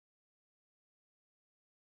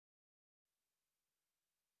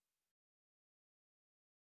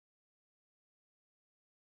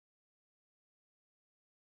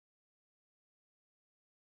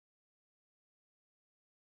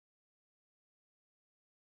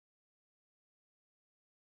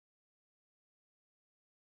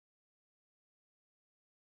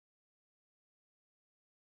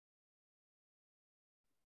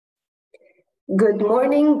Good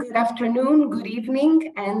morning, good afternoon, good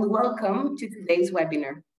evening, and welcome to today's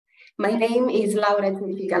webinar. My name is Laura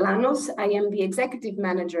Galanos. I am the Executive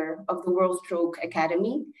Manager of the World Stroke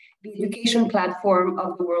Academy, the education platform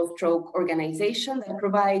of the World Stroke Organization that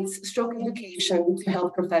provides stroke education to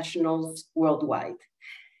health professionals worldwide.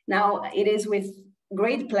 Now, it is with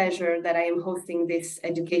great pleasure that I am hosting this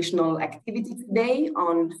educational activity today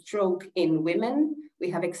on stroke in women.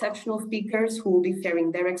 We have exceptional speakers who will be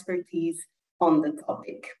sharing their expertise on the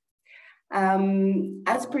topic.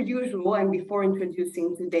 As per usual, and before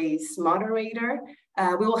introducing today's moderator,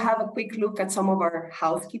 we will have a quick look at some of our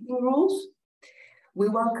housekeeping rules. We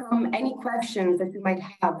welcome any questions that you might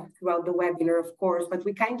have throughout the webinar, of course, but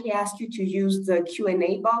we kindly ask you to use the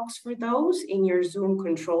Q&A box for those in your Zoom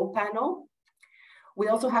control panel. We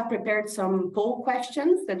also have prepared some poll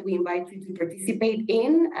questions that we invite you to participate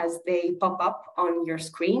in as they pop up on your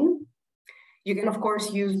screen. You can, of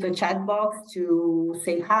course, use the chat box to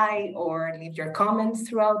say hi or leave your comments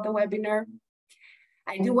throughout the webinar.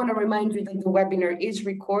 I do want to remind you that the webinar is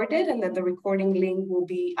recorded and that the recording link will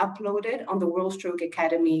be uploaded on the World Stroke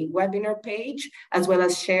Academy webinar page, as well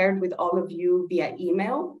as shared with all of you via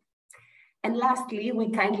email. And lastly,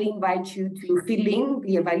 we kindly invite you to fill in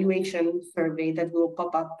the evaluation survey that will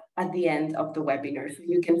pop up at the end of the webinar, so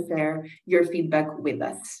you can share your feedback with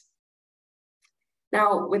us.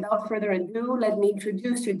 Now, without further ado, let me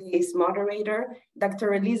introduce today's moderator,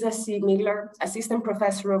 Dr. Elisa C. Miller, Assistant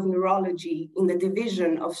Professor of Neurology in the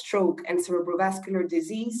Division of Stroke and Cerebrovascular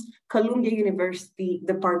Disease, Columbia University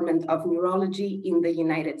Department of Neurology in the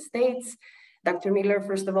United States. Dr. Miller,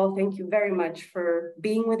 first of all, thank you very much for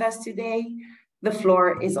being with us today. The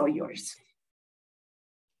floor is all yours.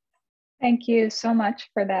 Thank you so much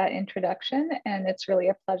for that introduction. And it's really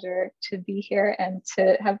a pleasure to be here and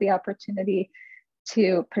to have the opportunity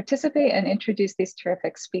to participate and introduce these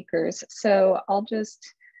terrific speakers. So I'll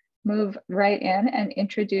just move right in and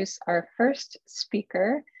introduce our first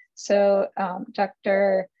speaker. So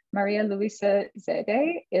Dr. Maria Luisa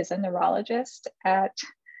Zede is a neurologist at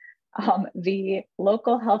the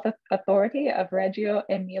local health authority of Reggio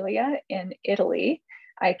Emilia in Italy.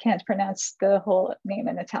 I can't pronounce the whole name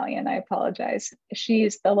in Italian, I apologize.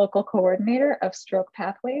 She's the local coordinator of stroke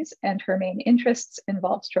pathways, and her main interests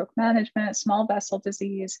involve stroke management, small vessel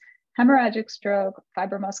disease, hemorrhagic stroke,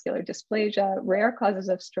 fibromuscular dysplasia, rare causes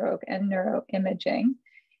of stroke, and neuroimaging.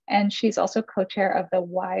 And she's also co-chair of the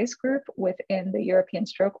WISE group within the European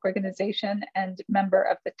Stroke Organization and member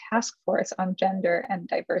of the Task Force on Gender and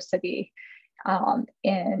Diversity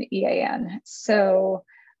in EAN. So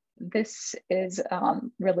this is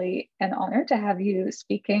really an honor to have you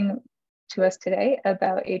speaking to us today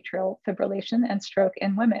about atrial fibrillation and stroke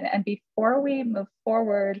in women. And before we move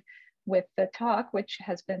forward with the talk, which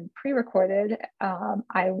has been pre-recorded,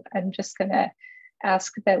 I'm just gonna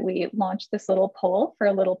ask that we launch this little poll for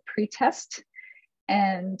a little pre-test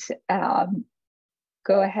and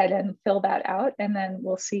go ahead and fill that out, and then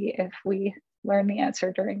we'll see if we learn the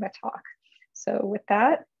answer during the talk. So with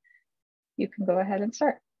that, you can go ahead and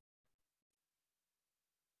start.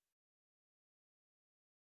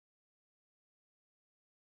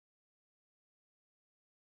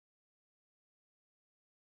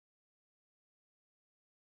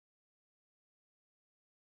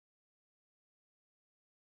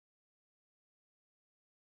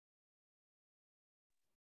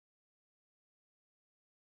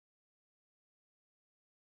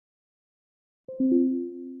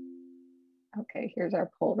 Okay, here's our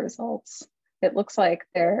poll results. It looks like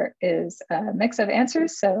there is a mix of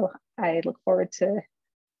answers, so I look forward to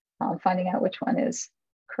finding out which one is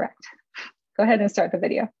correct. Go ahead and start the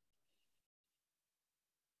video.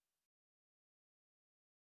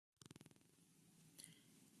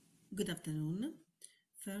 Good afternoon.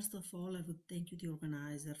 First of all, I would thank you, the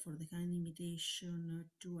organizer, for the kind invitation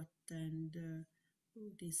to attend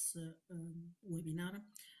this webinar.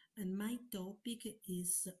 And my topic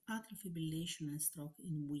is atrial fibrillation and stroke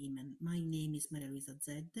in women. My name is Maria Luisa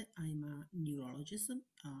Zede. I'm a neurologist,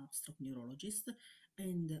 a stroke neurologist,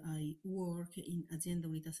 and I work in Azienda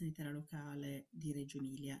Unità Sanitaria Locale di Reggio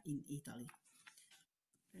Emilia in Italy.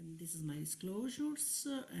 And this is my disclosures,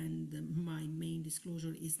 and my main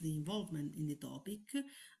disclosure is the involvement in the topic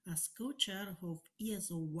as co-chair of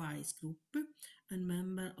ESO WISE group and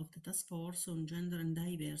member of the Task Force on Gender and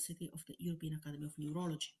Diversity of the European Academy of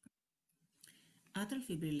Neurology. Atrial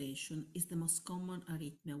fibrillation is the most common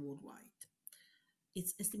arrhythmia worldwide.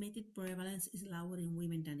 Its estimated prevalence is lower in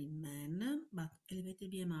women than in men, but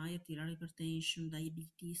elevated BMI, arterial hypertension,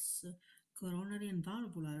 diabetes, coronary and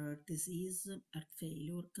valvular heart disease, heart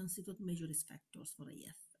failure constitute major risk factors for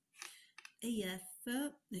AF. AF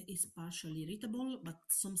is partially irritable, but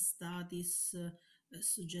some studies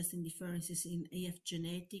suggesting differences in AF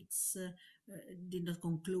genetics did not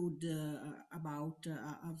conclude about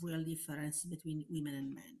a real difference between women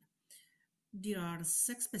and men. There are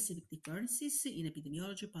sex-specific differences in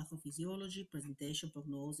epidemiology, pathophysiology, presentation,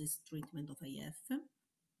 prognosis, treatment of AF.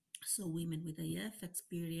 So women with AF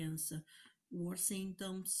experience worse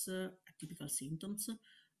symptoms, atypical symptoms,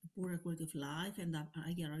 poorer quality of life, and a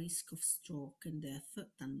higher risk of stroke and death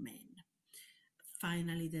than men.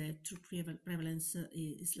 Finally, the true prevalence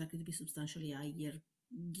is likely to be substantially higher,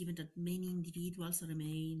 given that many individuals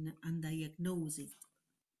remain undiagnosed.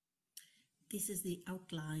 This is the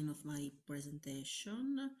outline of my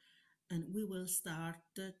presentation, and we will start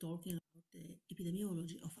talking about the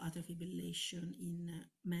epidemiology of atrial fibrillation in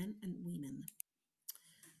men and women.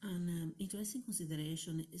 An interesting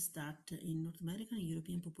consideration is that in North American and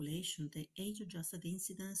European population, the age-adjusted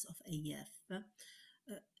incidence of AF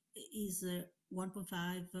is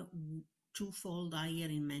 1.5 twofold higher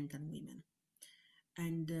in men than women.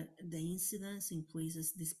 And the incidence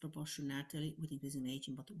increases disproportionately with increasing age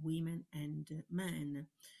in both women and men.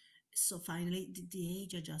 So finally, the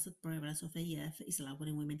age-adjusted prevalence of AF is lower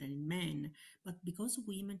in women than in men, but because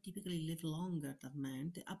women typically live longer than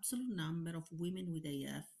men, the absolute number of women with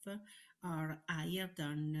AF are higher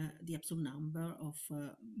than the absolute number of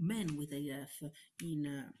men with AF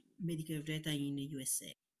in Medicare data in the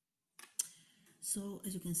USA. So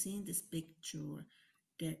as you can see in this picture,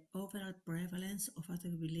 the overall prevalence of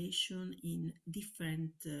atrial fibrillation in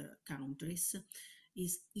different countries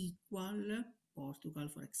is equal, Portugal,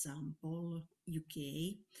 for example,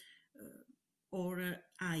 UK, or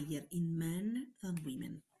higher in men than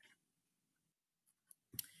women.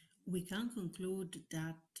 We can conclude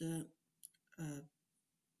that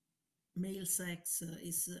male sex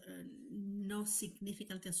is not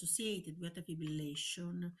significantly associated with atrial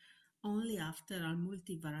fibrillation only after a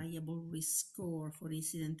multivariable risk score for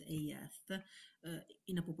incident AF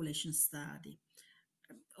in a population study.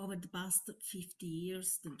 Over the past 50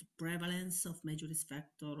 years, the prevalence of major risk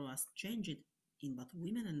factor has changed in both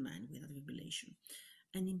women and men with atrial fibrillation.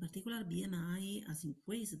 And in particular, BMI has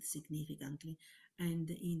increased significantly. And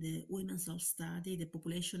in the women's health study, the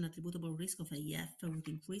population attributable risk of AF with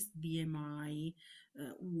increased BMI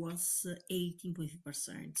was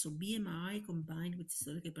 18.5%. So BMI combined with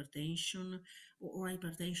systolic hypertension or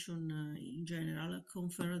hypertension in general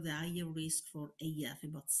confer the higher risk for AF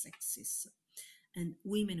in both sexes. And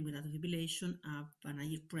women with atrial fibrillation have a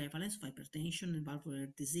higher prevalence of hypertension and valvular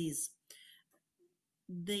disease.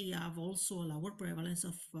 They have also a lower prevalence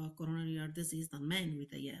of coronary heart disease than men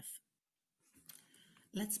with AF.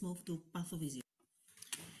 Let's move to pathophysiology.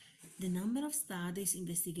 The number of studies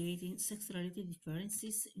investigating sex-related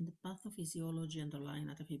differences in the pathophysiology underlying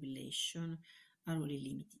atrial fibrillation are really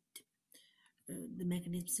limited. The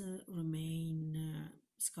mechanisms remain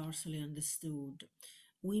scarcely understood.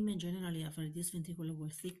 Women generally have a reduced ventricular wall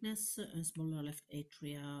thickness and smaller left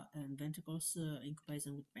atria and ventricles in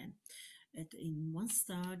comparison with men. In one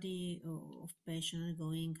study of patients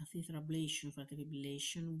undergoing catheter ablation for atrial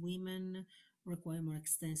fibrillation, women require more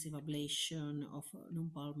extensive ablation of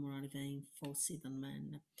non-pulmonary vein foci than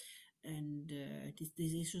men. And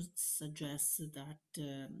this issue suggests that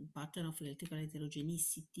pattern of electrical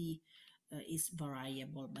heterogeneity is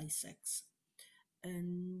variable by sex.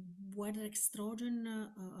 And whether estrogen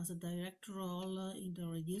has a direct role in the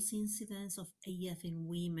reduced incidence of AF in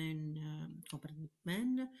women compared with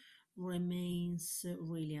men remains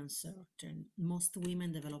really uncertain. Most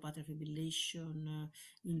women develop atrial fibrillation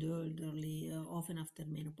in the elderly, often after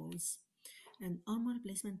menopause. And hormone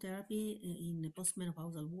replacement therapy in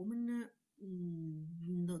postmenopausal women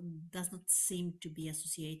does not seem to be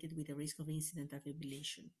associated with the risk of incident atrial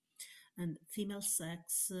fibrillation. And female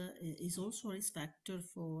sex is also a risk factor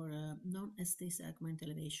for non-ST segment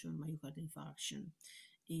elevation myocardial infarction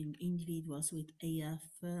in individuals with AF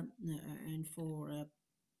and for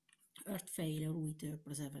heart failure with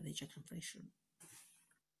preserved ejection fraction.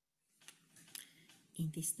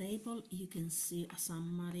 In this table, you can see a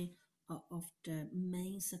summary of the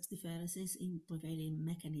main sex differences in prevailing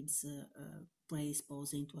mechanisms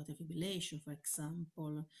predisposing to atrial fibrillation. For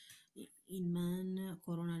example, in men,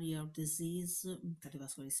 coronary heart disease,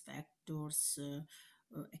 cardiovascular risk factors,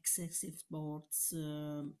 excessive sports,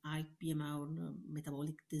 high BMI or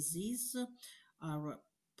metabolic disease are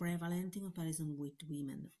prevalent in comparison with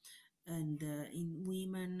women. And in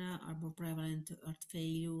women are more prevalent heart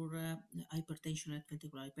failure, hypertension, left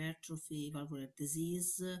ventricular hypertrophy, valvular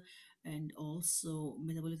disease, and also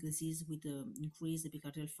metabolic disease with increased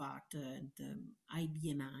epicardial fat and high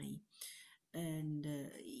BMI. And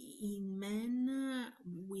in men,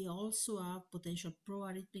 we also have potential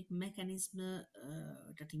pro-arrhythmic mechanism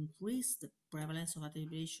that increase the prevalence of atrial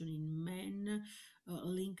fibrillation in men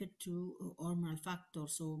linked to hormonal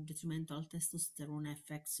factors, so detrimental testosterone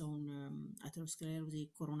effects on atherosclerosis,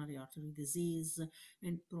 coronary artery disease,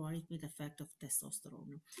 and pro-arrhythmic effect of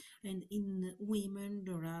testosterone. And in women,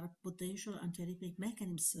 there are potential antiarrhythmic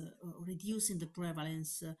mechanisms reducing the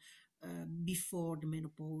prevalence before the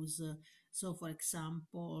menopause. So, for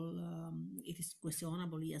example, it is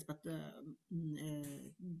questionable, yes, but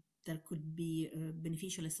there could be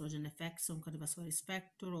beneficial estrogen effects on cardiovascular risk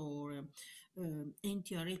factor or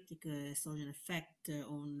antiarrhythmic estrogen effect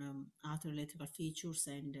on other electrical features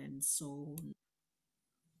and so on.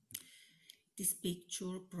 This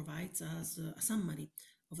picture provides us a summary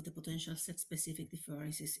of the potential sex-specific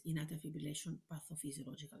differences in atrial fibrillation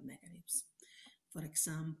pathophysiological mechanisms. For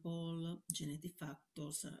example, genetic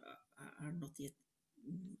factors are not yet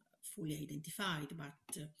fully identified,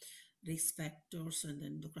 but risk factors and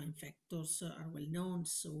endocrine factors are well known.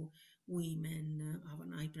 So women have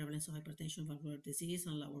a high prevalence of hypertension, valvular disease,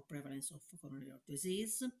 and lower prevalence of coronary artery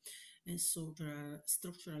disease. And so there are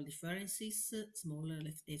structural differences, smaller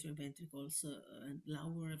left atrial ventricles and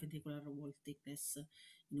lower ventricular wall thickness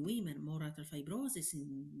in women, more atrial fibrosis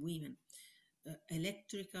in women.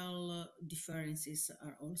 Electrical differences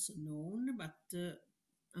are also known, but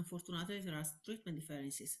unfortunately there are treatment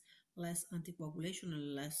differences, less anticoagulation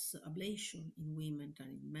and less ablation in women than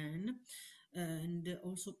in men. And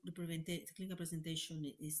also the clinical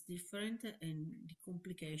presentation is different and the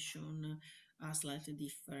complication are slightly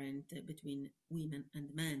different between women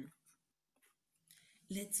and men.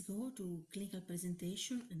 Let's go to clinical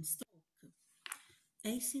presentation and stroke.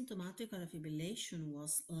 Asymptomatic atrial fibrillation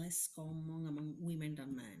was less common among women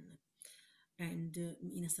than men. And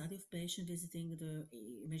in a study of patients visiting the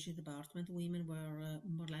emergency department, women were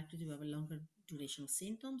more likely to have a longer duration of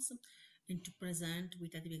symptoms and to present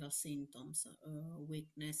with atypical symptoms,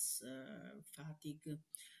 weakness, fatigue.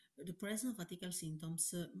 The presence of atypical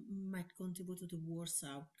symptoms might contribute to the worse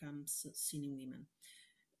outcomes seen in women.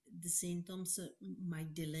 The symptoms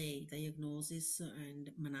might delay diagnosis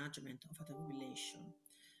and management of atrial fibrillation.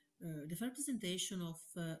 The first presentation of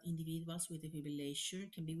individuals with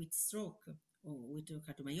fibrillation can be with stroke or with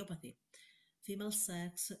cardiomyopathy. Female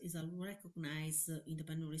sex is a recognized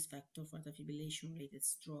independent risk factor for atrial fibrillation-related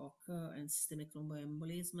stroke and systemic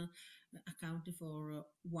thromboembolism, accounting for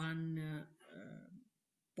 1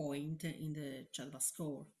 point in the CHA2DS2-VASc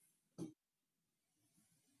score.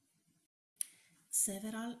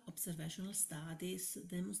 Several observational studies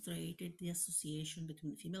demonstrated the association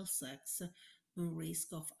between female sex and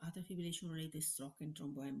risk of atrial fibrillation-related stroke and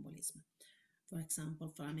thromboembolism. For example,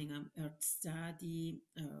 Framingham Earth study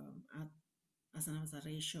has a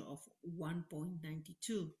ratio of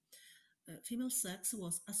 1.92. Female sex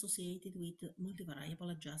was associated with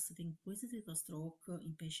multivariable adjusted increased risk of stroke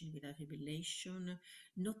in patients with atrial fibrillation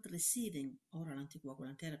not receiving oral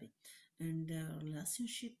anticoagulant therapy. And the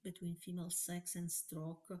relationship between female sex and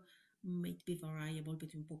stroke might be variable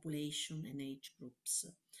between population and age groups,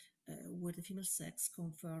 where the female sex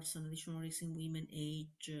confers an additional risk in women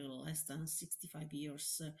age less than 65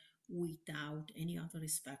 years without any other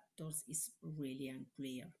risk factors is really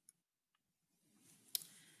unclear.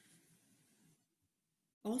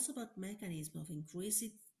 Also about mechanism of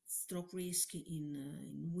increased stroke risk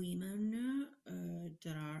in women,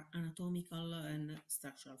 there are anatomical and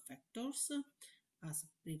structural factors, as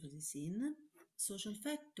previously seen. Social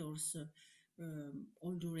factors,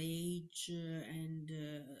 older age and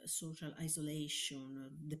social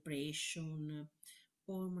isolation, depression,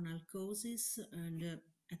 hormonal causes, and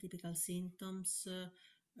atypical symptoms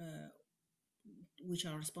which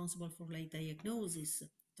are responsible for late diagnosis.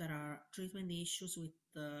 There are treatment issues with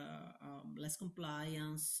less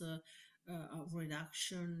compliance,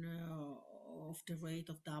 reduction of the rate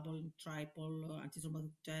of double and triple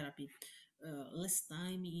antithrombotic therapy, less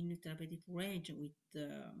time in therapeutic range with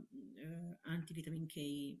anti-vitamin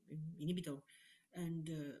K inhibitor, and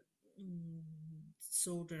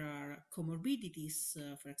so there are comorbidities,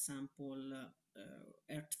 for example,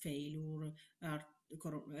 heart failure, heart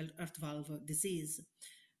valve disease.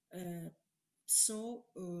 So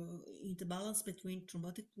in the balance between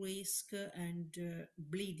thrombotic risk and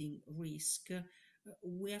bleeding risk,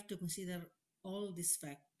 we have to consider all these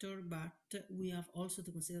factors, but we have also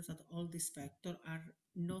to consider that all these factors are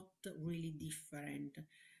not really different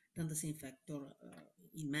than the same factor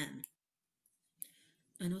in men.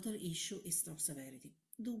 Another issue is stroke severity.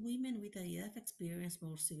 Do women with IF experience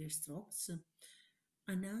more severe strokes?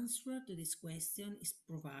 An answer to this question is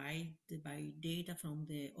provided by data from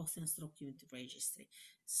the Austrian Stroke Unit Registry.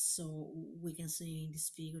 So we can see in this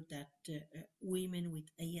figure that women with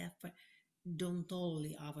AF don't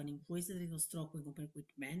only have an increased risk of stroke when compared with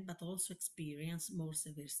men, but also experience more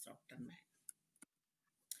severe stroke than men.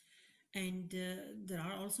 And there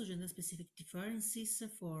are also gender-specific differences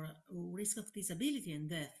for risk of disability and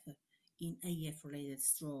death in AF-related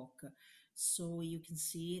stroke. So you can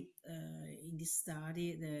see in this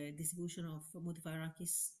study the distribution of modified Rankin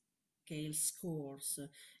scale scores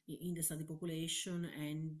in the study population,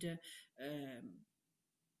 and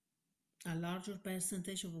a larger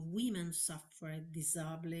percentage of women suffered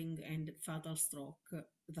disabling and fatal stroke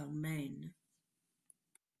than men.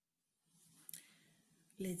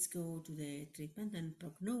 Let's go to the treatment and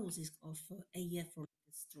prognosis of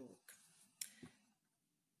AF-related stroke.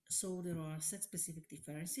 So there are sex-specific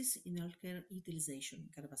differences in healthcare utilization in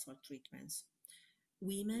cardiovascular treatments.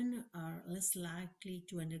 Women are less likely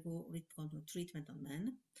to undergo rhythm control treatment than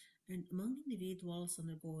men, and among individuals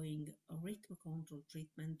undergoing a rhythm control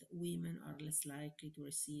treatment, women are less likely to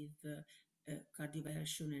receive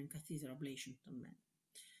cardioversion and catheter ablation than men.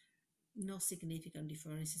 No significant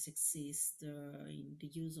differences exist in the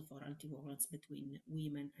use of oral anticoagulants between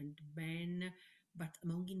women and men, but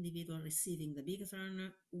among individuals receiving the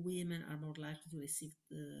bigatron, women are more likely to receive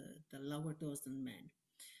the lower dose than men.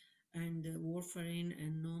 And warfarin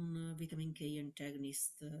and non-vitamin K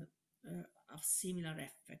antagonists have similar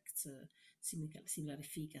effects, similar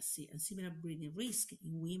efficacy, and similar breathing risk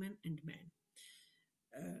in women and men.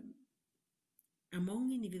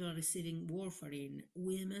 Among individuals receiving warfarin,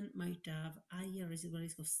 women might have higher residual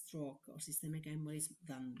risk of stroke or systemic embolism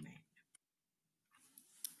than men.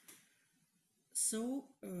 So,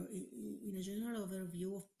 in a general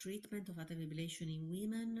overview of treatment of atrial fibrillation in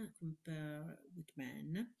women compared with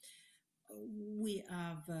men, we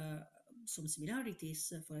have some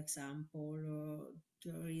similarities. For example,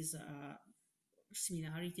 there is a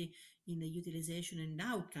similarity in the utilization and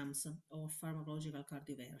outcomes of pharmacological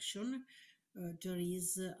cardioversion. There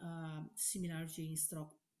is similarity in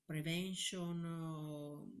stroke prevention,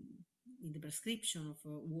 in the prescription of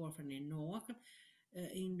warfarin and NOAC,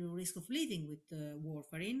 in the risk of bleeding with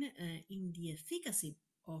warfarin, in the efficacy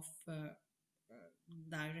of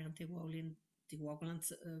direct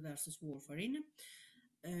anticoagulants versus warfarin,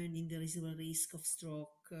 and in the residual risk of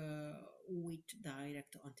stroke with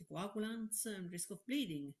direct anticoagulants and risk of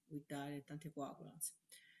bleeding with direct anticoagulants.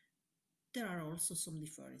 There are also some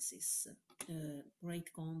differences.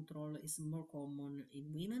 Rate control is more common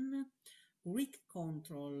in women. Rate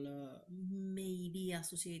control may be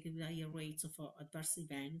associated with higher rates of adverse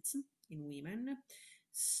events in women.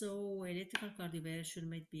 So electrical cardioversion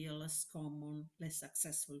might be less common, less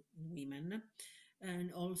successful in women,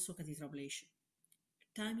 and also catheter ablation.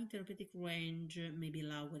 Time in therapeutic range may be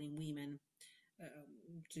lower in women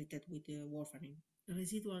treated with warfarin.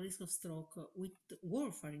 Residual risk of stroke with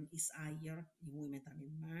warfarin is higher in women than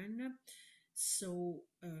in men. So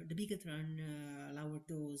the bigatron lower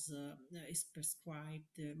dose is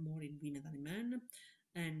prescribed more in women than in men,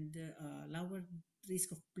 and lower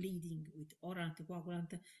risk of bleeding with oral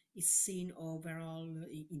anticoagulant is seen overall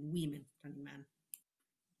in women than in men.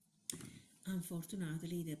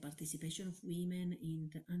 Unfortunately, the participation of women in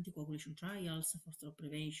the anticoagulation trials for stroke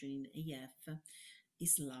prevention in AF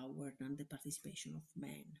is lower than the participation of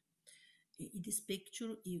men. In this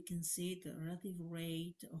picture, you can see the relative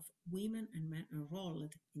rate of women and men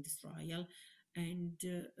enrolled in this trial, and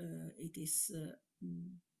it is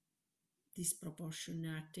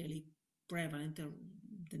disproportionately prevalent,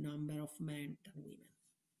 the number of men than women.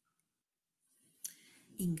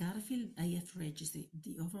 In Garfield AF registry,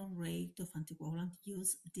 the overall rate of anticoagulant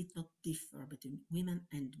use did not differ between women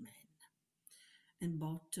and men, and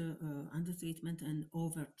both undertreatment and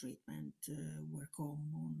overtreatment were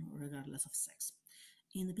common regardless of sex.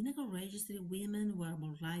 In the Pinnacle registry, women were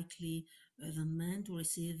more likely than men to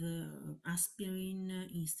receive aspirin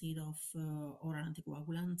instead of oral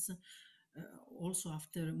anticoagulants, also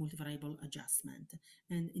after multivariable adjustment.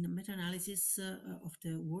 And in a meta-analysis of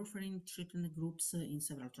the warfarin treatment groups in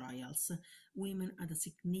several trials, women had a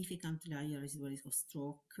significantly higher residual risk of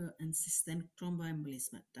stroke and systemic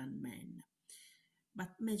thromboembolism than men.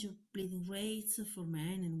 But major bleeding rates for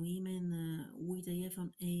men and women with AF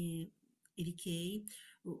on AVK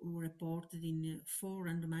reported in 4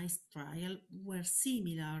 randomized trials were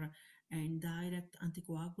similar, and direct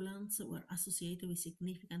anticoagulants were associated with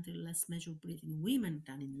significantly less major bleeding in women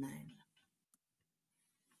than in men.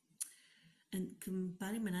 And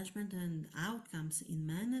comparing management and outcomes in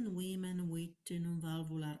men and women with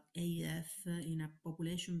non-valvular AF in a population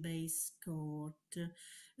population-based cohort,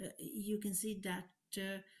 you can see that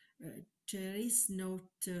there is not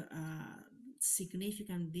a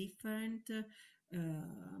significant difference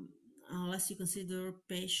unless you consider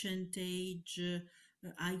patient age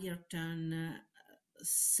higher than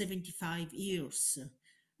 75 years.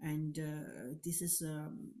 And this is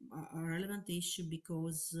a relevant issue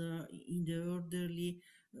because in the elderly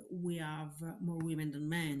we have more women than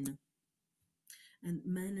men. And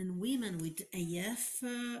men and women with AF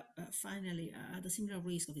finally had a similar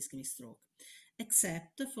risk of ischemic stroke,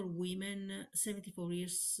 except for women 74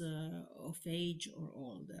 years of age or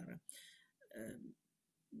older.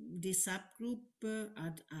 This subgroup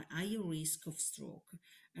had a higher risk of stroke,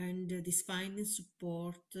 and these findings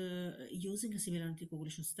support using a similar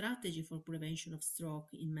anticoagulation strategy for prevention of stroke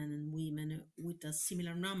in men and women with a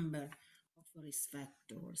similar number of risk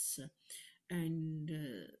factors. And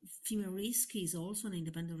female risk is also an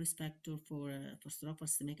independent risk factor for stroke for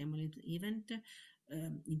systemic hemolymph event.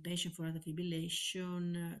 In patient for atrial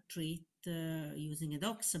fibrillation, treat using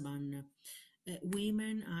edoxaban.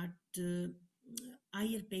 Women had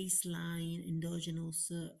higher baseline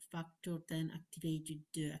endogenous factor 10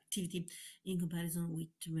 activated activity in comparison with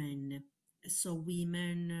men. So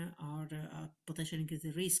women are potentially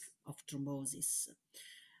increased risk of thrombosis.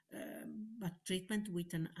 But treatment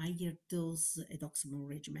with an higher dose edoxaban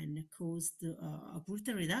regimen caused a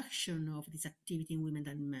greater reduction of this activity in women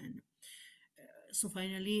than men. So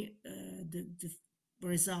finally, the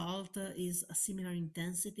result is a similar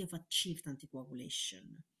intensity of achieved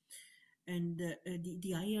anticoagulation. And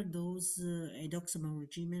the higher dose edoxaban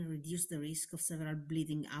regimen reduced the risk of several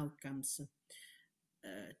bleeding outcomes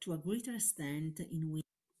to a greater extent in women.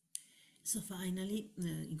 So finally,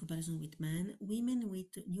 in comparison with men, women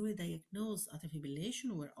with newly diagnosed atrial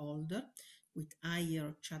fibrillation were older, with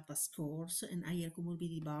higher CHAPA scores and higher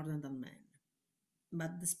comorbidity burden than men.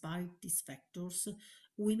 But despite these factors,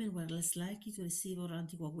 women were less likely to receive oral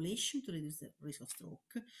anticoagulation to reduce the risk of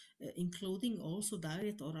stroke, including also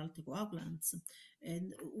direct oral anticoagulants.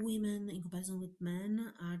 And women, in comparison with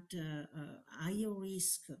men, had higher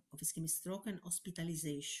risk of ischemic stroke and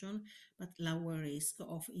hospitalization, but lower risk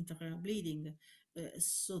of intracranial bleeding.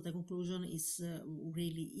 So the conclusion is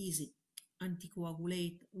really easy.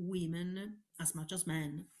 Anticoagulate women as much as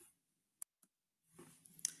men.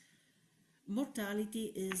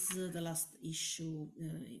 Mortality is the last issue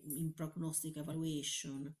in prognostic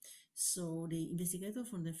evaluation. So the investigator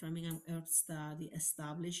from the Framingham Heart Study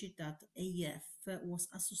established that AF was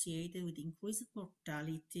associated with increased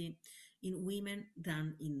mortality in women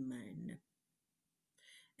than in men.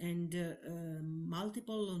 And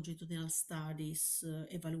multiple longitudinal studies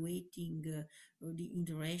evaluating the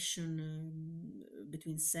interaction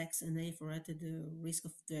between sex and AF-related risk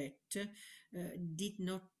of death did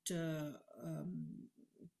not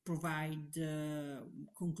provide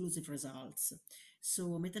conclusive results.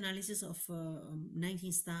 So meta-analysis of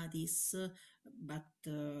 19 studies, but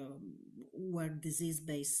were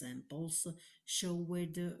disease-based samples,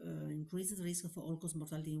 showed increased risk of all-cause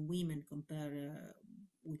mortality in women compared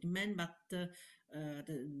with men, but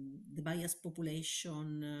the biased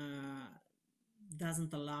population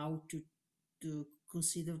doesn't allow to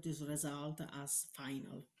consider this result as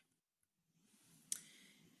final.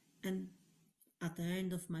 And at the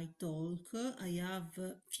end of my talk, I have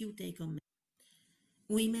a few take-home.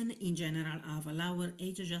 Women in general have a lower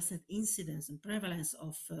age-adjusted incidence and prevalence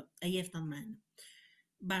of AF than men.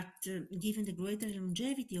 But given the greater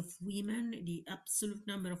longevity of women, the absolute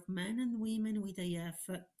number of men and women with AF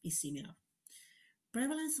is similar.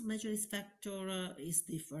 Prevalence of major risk factor is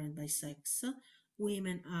different by sex.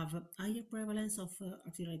 Women have higher prevalence of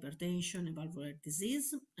arterial hypertension and valvular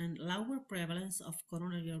disease and lower prevalence of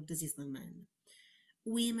coronary heart disease than men.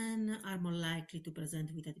 Women are more likely to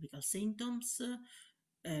present with atypical symptoms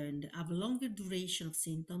and have longer duration of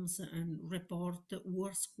symptoms and report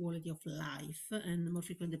worse quality of life and more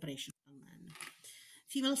frequent depression than men.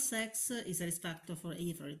 Female sex is a risk factor for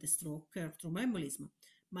AF-related stroke, thromboembolism,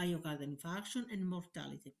 myocardial infarction, and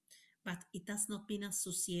mortality, but it has not been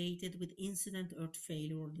associated with incident heart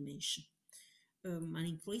failure or dementia. An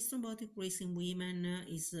increased thrombotic risk in women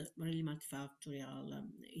is really multifactorial.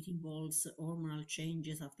 It involves hormonal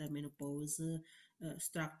changes after menopause,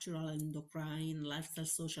 structural, endocrine, lifestyle,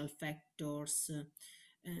 social factors,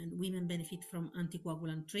 and women benefit from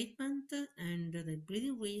anticoagulant treatment, and the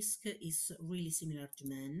bleeding risk is really similar to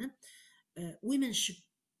men. Women should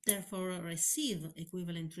therefore receive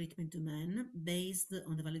equivalent treatment to men based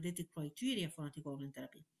on the validated criteria for anticoagulant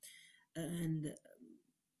therapy. And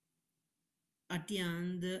at the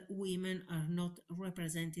end, women are not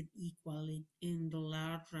represented equally in the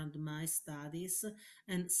large randomized studies,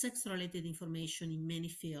 and sex-related information in many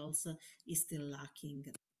fields is still lacking.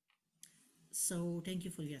 So thank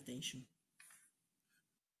you for your attention.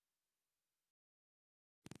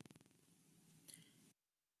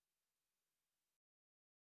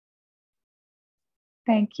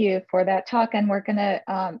 Thank you for that talk. And we're going to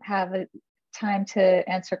have a time to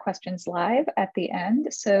answer questions live at the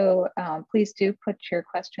end. So please do put your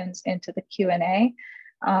questions into the Q&A.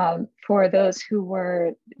 For those who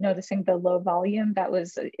were noticing the low volume,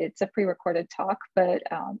 it's a pre-recorded talk, but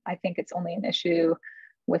I think it's only an issue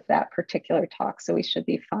with that particular talk. So we should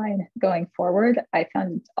be fine going forward. I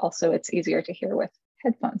found also it's easier to hear with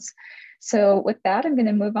headphones. So with that, I'm going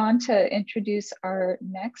to move on to introduce our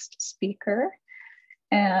next speaker.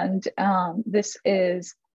 And this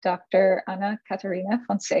is Dr. Ana Catarina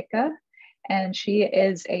Fonseca, and she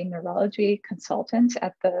is a neurology consultant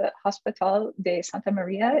at the Hospital de Santa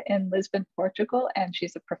Maria in Lisbon, Portugal, and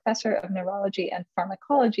she's a professor of neurology and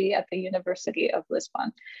pharmacology at the University of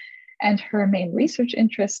Lisbon. And her main research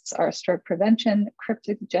interests are stroke prevention,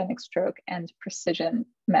 cryptogenic stroke, and precision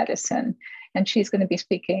medicine. And she's going to be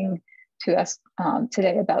speaking to us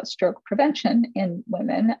today about stroke prevention in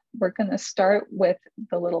women. We're going to start with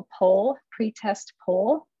the little poll, pre-test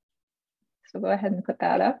poll. So go ahead and put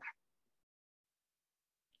that up.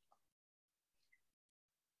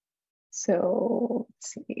 So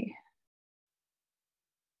let's see.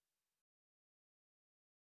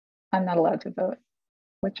 I'm not allowed to vote.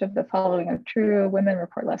 Which of the following are true? Women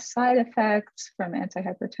report less side effects from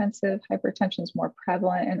antihypertensive. Hypertension is more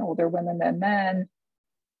prevalent in older women than men.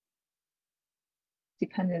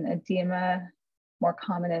 Dependent edema, more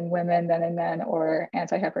common in women than in men, or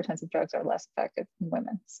antihypertensive drugs are less effective in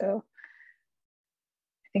women. So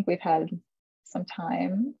I think we've had some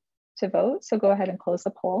time to vote. So go ahead and close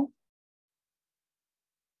the poll.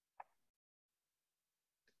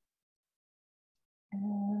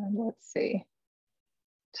 And let's see.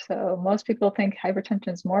 So most people think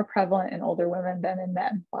hypertension is more prevalent in older women than in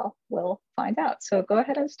men. Well, we'll find out. So go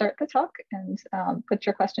ahead and start the talk and put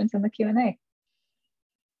your questions in the Q&A.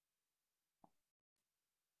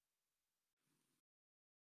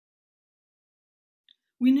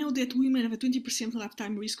 We know that women have a 20%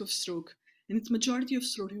 lifetime risk of stroke, and that the majority of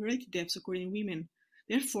stroke-related deaths occur in women.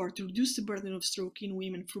 Therefore, to reduce the burden of stroke in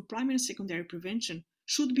women through primary and secondary prevention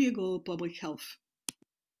should be a goal of public health.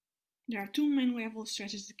 There are two main level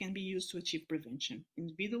strategies that can be used to achieve prevention.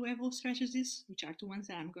 Individual level strategies, which are the ones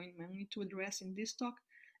that I'm going mainly to address in this talk,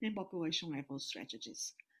 and population level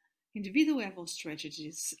strategies. Individual level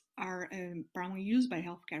strategies are primarily used by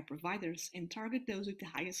healthcare providers and target those with the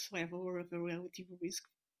highest level of a relative risk.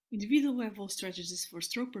 Individual level strategies for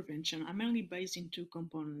stroke prevention are mainly based in two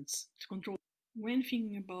components to control. When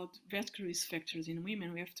thinking about vascular risk factors in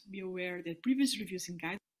women, we have to be aware that previous reviews and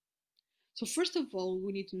guidelines. So first of all,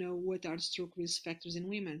 we need to know what are stroke risk factors in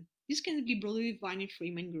women. This can be broadly divided in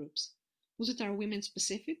three main groups. Those that are women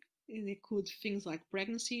specific, and they include things like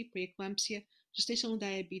pregnancy, preeclampsia, gestational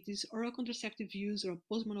diabetes, oral contraceptive use, or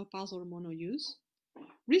postmenopausal hormonal use.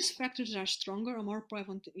 Risk factors are stronger or more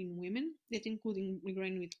prevalent in women, that include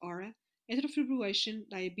migraine with aura, atrial fibrillation,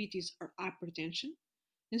 diabetes, or hypertension,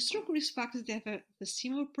 and stroke risk factors that have a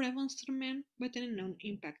similar prevalence to men, but an unknown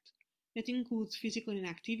impact. That includes physical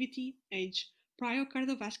inactivity, age, prior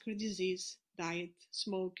cardiovascular disease, diet,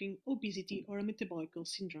 smoking, obesity, or a metabolic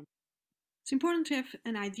syndrome. It's important to have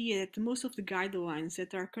an idea that most of the guidelines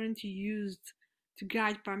that are currently used to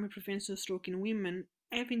guide primary prevention of stroke in women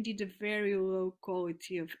have indeed a very low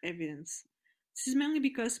quality of evidence. This is mainly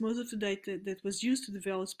because most of the data that was used to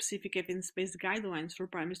develop specific evidence-based guidelines for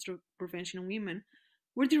primary stroke prevention in women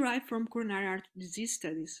were derived from coronary artery disease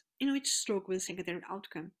studies, in which stroke was a secondary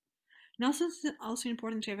outcome. And also, it's also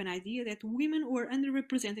important to have an idea that women were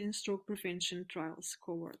underrepresented in stroke prevention trials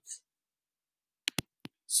cohorts.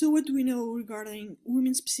 So what do we know regarding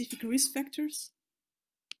women-specific risk factors?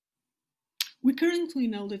 We currently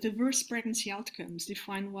know that adverse pregnancy outcomes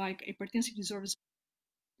defined like hypertensive disorders.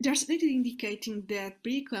 There's data indicating that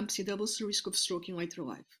preeclampsia doubles the risk of stroke in later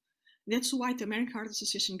life. That's why the American Heart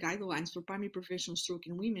Association guidelines for primary prevention of stroke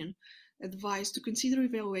in women advise to consider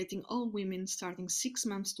evaluating all women starting 6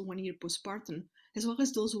 months to 1 year postpartum, as well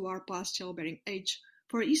as those who are past childbearing age,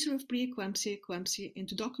 for a history of preeclampsia, eclampsia, and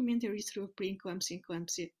to document their history of preeclampsia and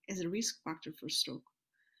eclampsia as a risk factor for stroke.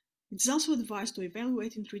 It is also advised to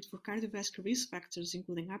evaluate and treat for cardiovascular risk factors,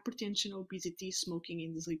 including hypertension, obesity, smoking,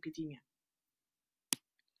 and dyslipidemia.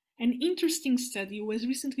 An interesting study was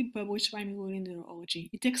recently published by Millennium Neurology.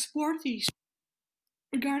 It explored the issue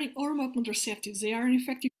regarding hormone contraceptives. They are an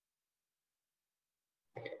effective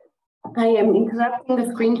I am interrupting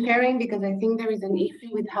the screen sharing because I think there is an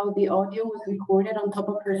issue with how the audio was recorded on top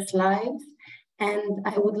of her slides. And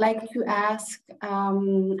I would like to ask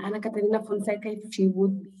Ana Caterina Fonseca if she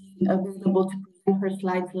would be available to present her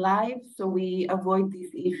slides live so we avoid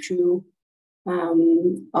this issue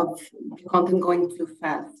of the content going too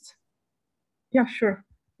fast. Yeah, sure.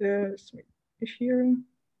 Here.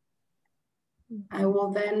 I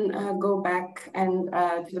will then go back and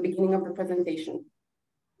to the beginning of the presentation.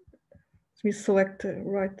 Let me select the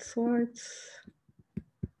right slides.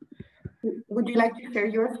 Would you like to share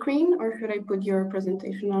your screen or should I put your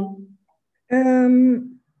presentation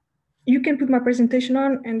on? You can put my presentation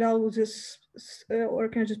on and I will just, or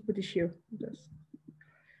can I just put it here? Just,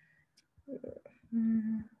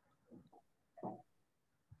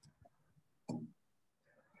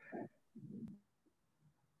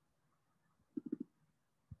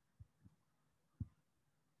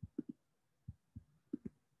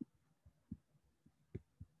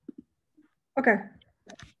 Okay.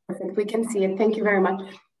 Perfect, we can see it. Thank you very much.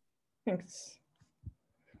 Thanks.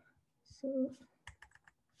 So,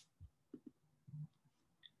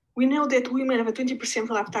 we know that women have a 20%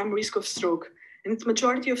 lifetime risk of stroke, and the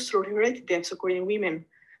majority of stroke-related deaths occur in women.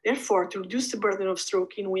 Therefore, to reduce the burden of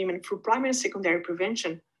stroke in women through primary and secondary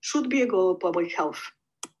prevention should be a goal of public health.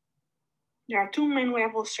 There are two main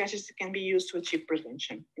level strategies that can be used to achieve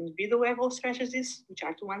prevention. Individual level strategies, which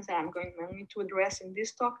are the ones that I'm going mainly to address in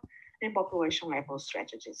this talk, and population level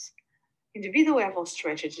strategies. Individual level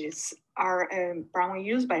strategies are primarily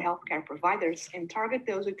used by healthcare providers and target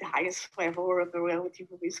those with the highest level of the relative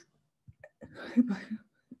risk.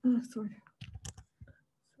 Sorry.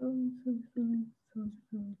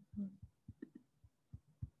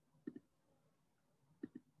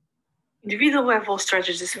 Individual level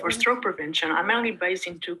strategies for stroke prevention are mainly based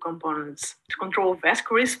in two components: to control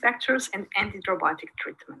vascular risk factors and antithrombotic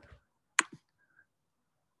treatment.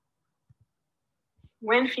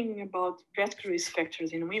 When thinking about vascular risk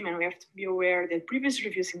factors in women, we have to be aware that previous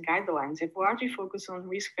reviews and guidelines have largely focused on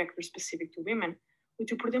risk factors specific to women,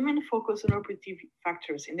 with a predominant focus on reproductive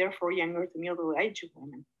factors and therefore younger to middle age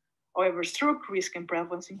women. However, stroke risk and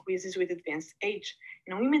prevalence increases with advanced age,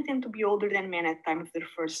 and women tend to be older than men at the time of their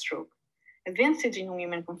first stroke. Advanced age in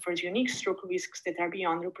women confers unique stroke risks that are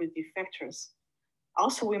beyond reproductive factors.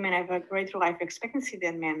 Also, women have a greater life expectancy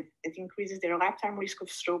than men that increases their lifetime risk of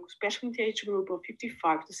stroke, especially in the age group of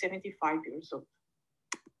 55 to 75 years old.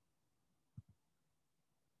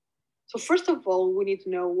 So first of all, we need to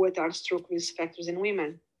know what are stroke risk factors in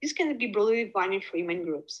women. This can be broadly divided in three main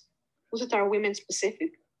groups. Those that are women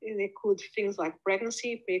specific, and they include things like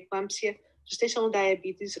pregnancy, preeclampsia, gestational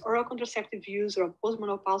diabetes, oral contraceptive use, or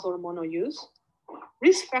postmenopausal hormonal use.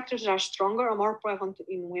 Risk factors are stronger or more prevalent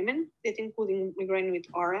in women that include migraine with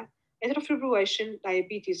aura, atrial fibrillation,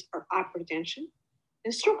 diabetes, or hypertension.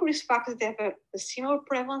 And stroke risk factors that have a similar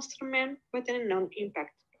prevalence to men, but an unknown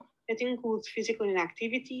impact. That includes physical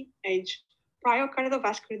inactivity, age, prior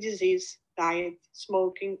cardiovascular disease, diet,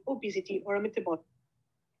 smoking, obesity, or metabolic.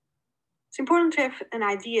 It's important to have an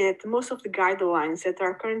idea that most of the guidelines that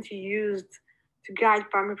are currently used to guide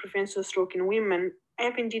primary prevention of stroke in women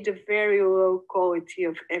have indeed a very low quality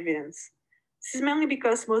of evidence. This is mainly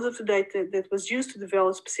because most of the data that was used to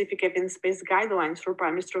develop specific evidence-based guidelines for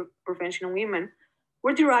primary stroke prevention in women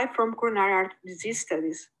were derived from coronary artery disease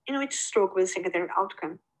studies, in which stroke was a secondary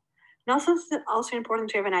outcome. And also important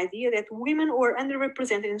to have an idea that women were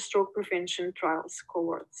underrepresented in stroke prevention trials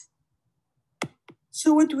cohorts.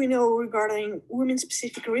 So what do we know regarding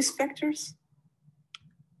women-specific risk factors?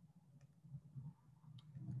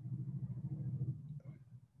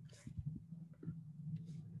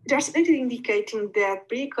 There's data indicating that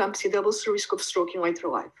preeclampsia doubles the risk of stroke in later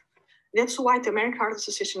life. That's why the American Heart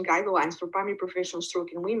Association guidelines for primary prevention of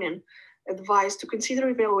stroke in women advise to consider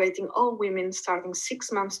evaluating all women starting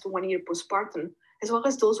 6 months to 1 year postpartum, as well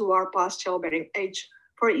as those who are past childbearing age,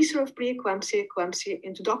 for a history of preeclampsia, eclampsia,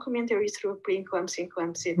 and to document their history of preeclampsia,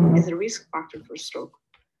 eclampsia as a risk factor for stroke.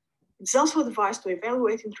 It's also advised to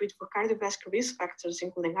evaluate and treat for cardiovascular risk factors,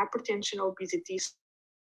 including hypertension, obesity,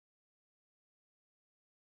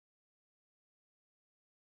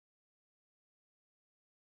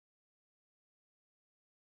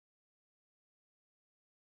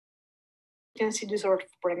 disorder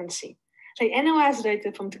of pregnancy. They analyzed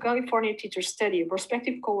data from the California teacher study, a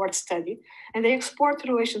prospective cohort study, and they explored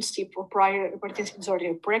the relationship of prior hypertensive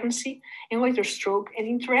disorder of pregnancy and later stroke and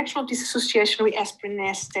the interaction of this association with aspirin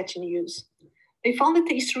and statin use. They found that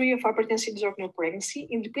the history of hypertensive disorder in pregnancy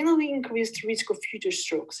independently increased the risk of future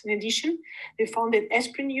strokes. In addition, they found that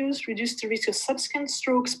aspirin use reduced the risk of subsequent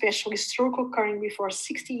stroke, especially stroke occurring before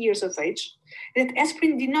 60 years of age, and that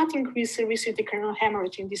aspirin did not increase the risk of intracranial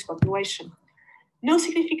hemorrhage in this population. No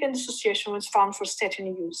significant association was found for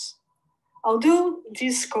statin use. Although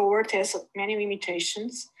this cohort has many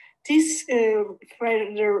limitations, this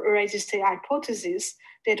further raises the hypothesis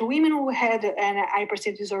that women who had an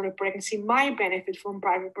hypertensive disorder pregnancy might benefit from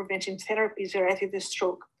primary prevention therapies related to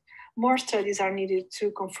stroke. More studies are needed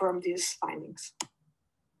to confirm these findings.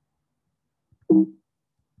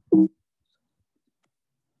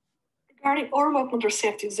 Regarding oral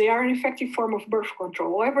contraceptives, they are an effective form of birth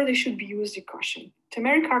control. However, they should be used with caution. The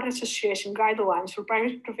American Heart Association guidelines for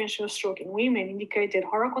primary prevention of stroke in women indicate that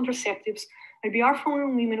oral contraceptives may be harmful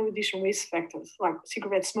in women with additional risk factors, like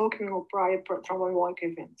cigarette smoking or prior thromboembolic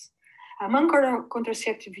events. Among oral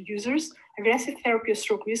contraceptive users, aggressive therapy of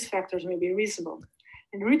stroke risk factors may be reasonable.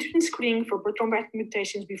 And routine screening for thromboembolic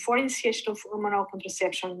mutations before initiation of hormonal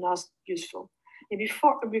contraception is not useful. And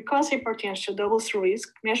because hypertension doubles the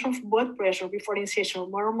risk, measurement of blood pressure before initiation of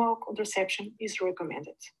hormonal contraception is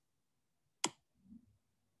recommended.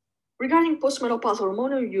 Regarding postmenopausal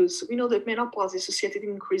hormonal use, we know that menopause is associated with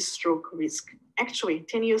increased stroke risk. Actually,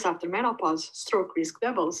 10 years after menopause, stroke risk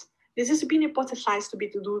doubles. This has been hypothesized to be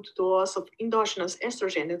due to the loss of endogenous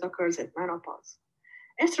estrogen that occurs at menopause.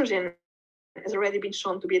 Estrogen has already been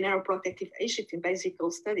shown to be a neuroprotective agent in basic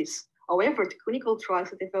studies. However, the clinical trials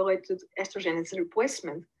that evaluated estrogen as a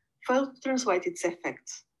replacement failed to translate its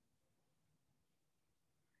effects.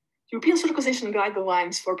 European Stroke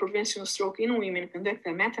Guidelines for Prevention of Stroke in Women conducted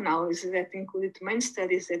a meta-analysis that included main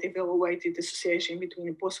studies that evaluated the association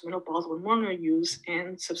between postmenopausal hormonal use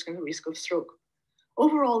and subsequent risk of stroke.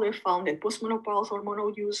 Overall, they found that postmenopausal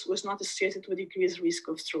hormonal use was not associated with decreased risk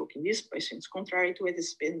of stroke in these patients, contrary to what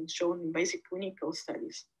has been shown in basic clinical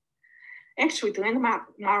studies. Actually, the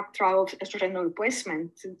landmark trial of estrogen replacement,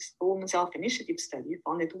 the Women's Health Initiative study,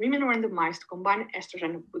 found that women randomized to combine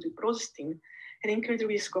estrogen with progestin had increased the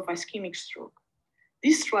risk of ischemic stroke.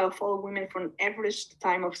 This trial followed women for an average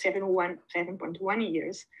time of 7.1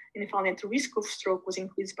 years, and found that the risk of stroke was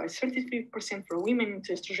increased by 33% for women in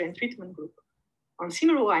the estrogen treatment group. On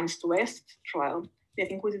similar lines to last trial,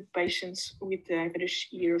 that included patients with the average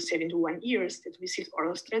year of 7 to 1 years that received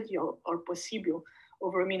oral estradiol or placebo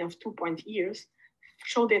over a mean of 2 years,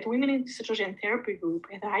 showed that women in the estrogen therapy group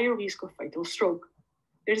had a higher risk of fatal stroke.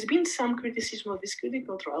 There's been some criticism of these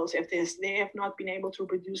clinical trials as they have not been able to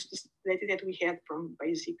reproduce the data that we had from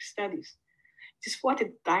basic studies. This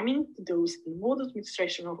spotted timing, dose, and mode of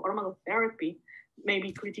administration of hormonal therapy may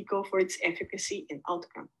be critical for its efficacy and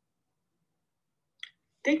outcome.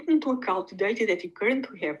 Taking into account the data that we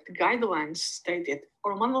currently have, the guidelines state that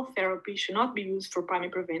hormonal therapy should not be used for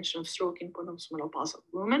primary prevention of stroke in postmenopausal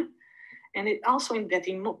women. And it also in that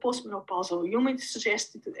in postmenopausal women is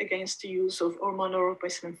suggested against the use of hormonal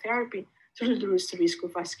replacement therapy to reduce the risk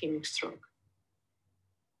of ischemic stroke.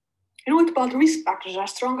 And what about risk factors are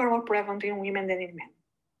stronger or prevalent in women than in men?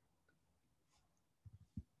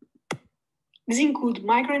 These include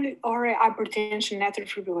migraine or hypertension and atrial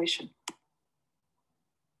fibrillation.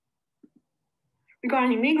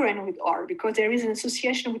 Regarding migraine with R, because there is an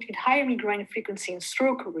association between higher migraine frequency and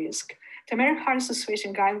stroke risk, the American Heart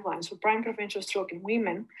Association guidelines for primary prevention of stroke in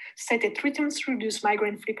women state that treatments to reduce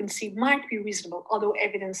migraine frequency might be reasonable, although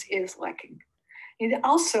evidence is lacking. And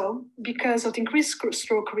also, because of increased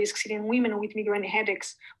stroke risks in women with migraine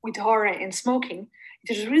headaches with aura and smoking,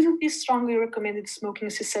 it is reasonably strongly recommended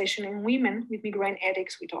smoking cessation in women with migraine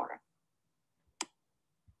headaches with aura.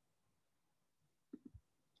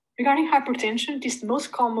 Regarding hypertension, it is the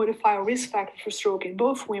most common modifier risk factor for stroke in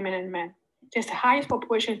both women and men. It has the highest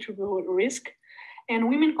population attributable risk, and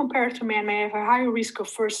women compared to men may have a higher risk of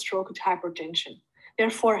first stroke with hypertension.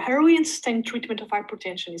 Therefore, early and sustained treatment of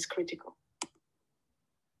hypertension is critical.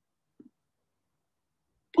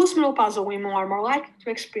 Postmenopausal women are more likely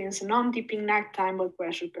to experience a non-dipping nighttime blood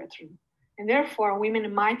pressure pattern, and therefore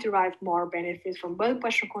women might derive more benefits from blood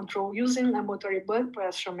pressure control using ambulatory blood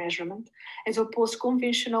pressure measurement as opposed to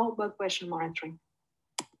conventional blood pressure monitoring.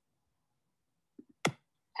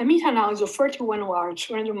 A meta-analysis of 31 large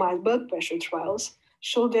randomized blood pressure trials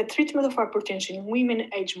showed that treatment of hypertension in women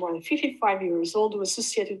aged more than 55 years old was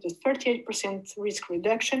associated with a 38% risk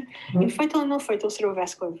reduction in fatal and non-fatal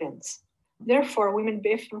cerebrovascular events. Therefore, women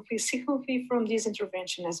benefit significantly from this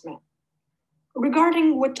intervention as men.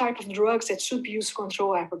 Regarding what type of drugs that should be used to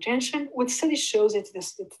control hypertension, what study shows that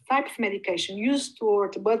the type of medication used to lower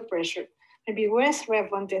the blood pressure may be less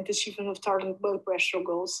relevant than the achievement of target blood pressure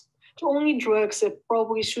goals, The only drugs that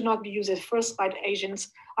probably should not be used as first-line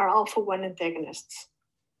agents are alpha-1 antagonists.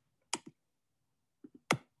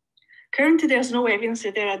 Currently, there's no evidence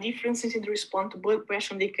that there are differences in the response to blood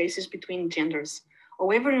pressure medications between genders.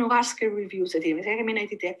 However, in large-scale reviews that examined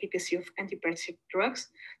the efficacy of antidepressant drugs,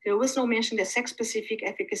 there was no mention that sex-specific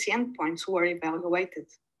efficacy endpoints were evaluated.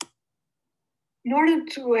 In order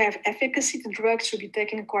to have efficacy, the drugs should be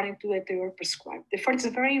taken according to what they were prescribed. Therefore, it's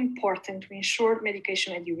very important to ensure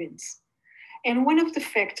medication adherence. And one of the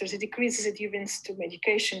factors that decreases adherence to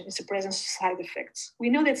medication is the presence of side effects. We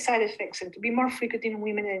know that side effects tend to be more frequent in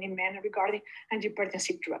women than in men regarding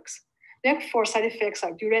antihypertensive drugs. Therefore, side effects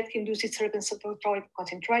are diuretic-induced disturbance of electrolyte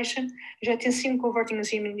concentration, angiotensin-converting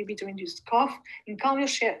enzyme inhibitor-induced cough, and calcium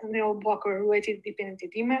channel blocker-related dependent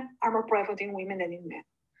edema are more prevalent in women than in men.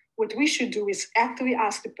 What we should do is actively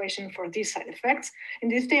ask the patient for these side effects,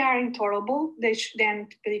 and if they are intolerable, then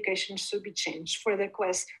medication should be changed for the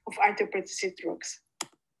class of antihypertensive drugs.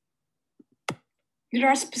 There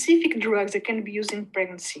are specific drugs that can be used in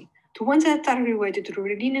pregnancy. The ones that are related to the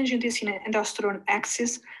renin-angiotensin and aldosterone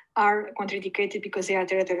axis are contraindicated because they are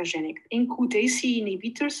teratogenic. Include ACE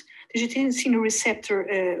inhibitors, the angiotensin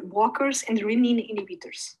receptor blockers, and renin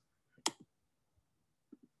inhibitors.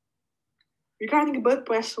 Regarding blood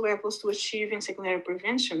pressure levels to achieve in secondary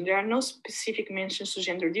prevention, there are no specific mentions to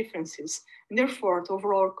gender differences, and therefore the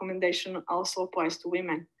overall recommendation also applies to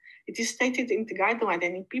women. It is stated in the guideline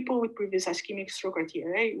that in people with previous ischemic stroke or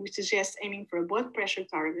TIA, we suggest aiming for a blood pressure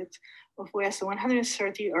target of less than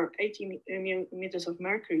 130 or 80 millimeters of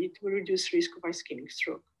mercury to reduce risk of ischemic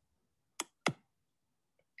stroke.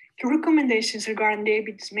 The recommendations regarding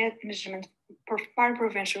diabetes management for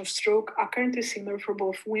prevention of stroke are currently similar for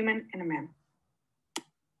both women and men.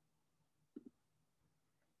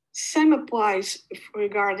 Same applies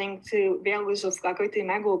regarding to values of glycated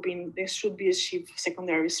hemoglobin that should be achieved for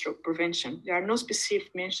secondary stroke prevention. There are no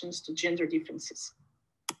specific mentions to gender differences.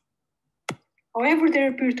 However, there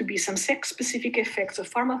appear to be some sex-specific effects of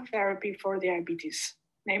pharmacotherapy for diabetes.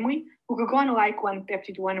 Namely, glucagon-like 1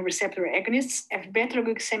 peptide 1 receptor agonists have better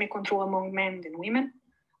glycemic control among men than women.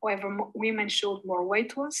 However, women showed more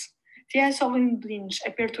weight loss. Thiazolidines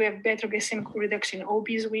appear to have better glycemic reduction in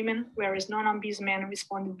obese women, whereas non-obese men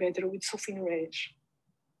responded better with sulfonylureas.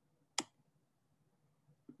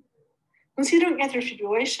 Considering atrial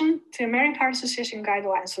fibrillation, the American Heart Association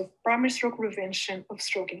guidelines of primary stroke prevention of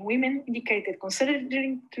stroke in women indicate that considering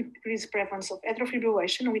the increased prevalence of atrial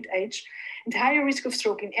fibrillation with age and higher risk of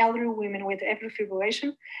stroke in elderly women with atrial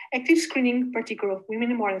fibrillation, active screening, particularly of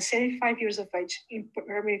women more than 75 years of age in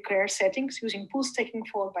primary care settings using pulse taking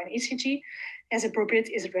followed by an ECG as appropriate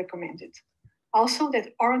is recommended. Also,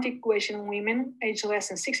 that oral anticoagulation in women aged less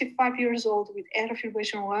than 65 years old with atrial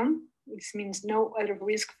fibrillation alone, this means no other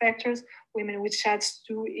risk factors, women with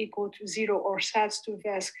SADS2 equal to 0 or SADS2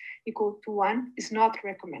 VASC equal to 1 is not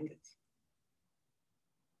recommended.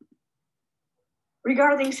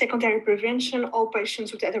 Regarding secondary prevention, all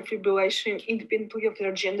patients with atrial fibrillation, independently of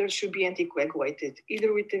their gender, should be anticoagulated,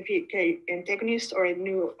 either with a VK antagonist or a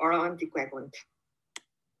new oral anticoagulant.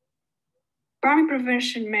 Primary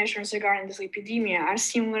prevention measures regarding dyslipidemia are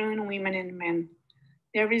similar in women and men.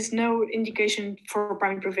 There is no indication for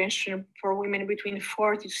primary prevention for women between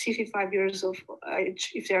 40 to 65 years of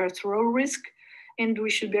age if they are at low risk. And we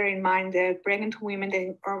should bear in mind that pregnant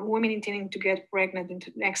women or women intending to get pregnant in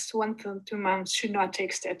the next 1 to 2 months should not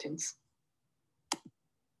take statins.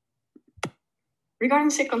 Regarding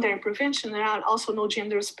secondary prevention, there are also no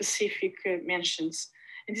gender-specific mentions.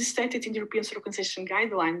 And this is stated in the European Stroke Organization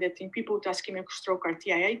guideline that in people with ischemic stroke or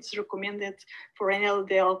TIA, it's recommended for an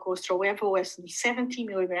LDL cholesterol level less than 70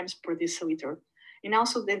 milligrams per deciliter. And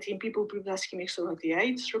also that in people with ischemic stroke or TIA,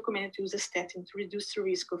 it's recommended to use a statin to reduce the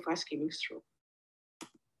risk of ischemic stroke.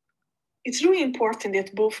 It's really important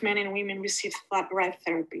that both men and women receive right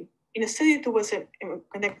therapy. In a study that was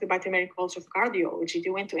conducted by the American College of Cardiology,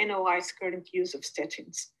 they went to analyze current use of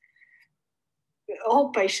statins. All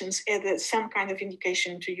patients had some kind of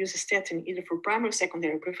indication to use a statin either for primary or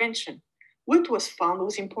secondary prevention. What was found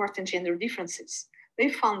was important gender differences. They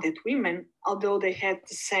found that women, although they had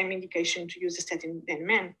the same indication to use a statin than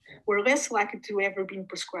men, were less likely to ever been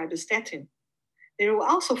prescribed a statin. They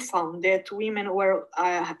also found that women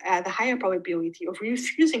had a higher probability of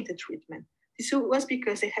refusing the treatment. This was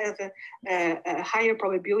because they had a higher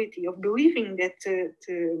probability of believing that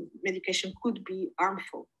the medication could be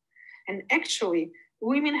harmful. And actually,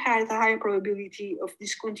 women had a higher probability of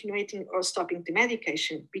discontinuing or stopping the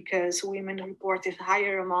medication because women reported a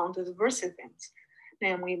higher amount of adverse events,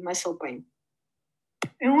 namely muscle pain.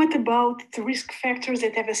 And what about the risk factors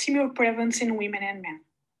that have a similar prevalence in women and men?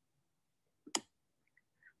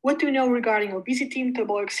 What do we know regarding obesity,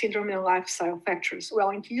 metabolic syndrome, and lifestyle factors? Well,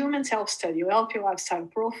 in the Human Health Study, a healthy lifestyle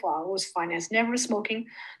profile was defined as never smoking,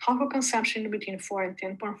 alcohol consumption between 4 and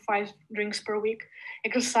 10.5 drinks per week,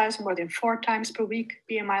 exercise more than 4 times per week,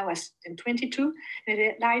 BMI less than 22, and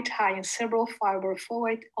a diet high in several fiber,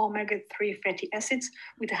 folate, omega-3 fatty acids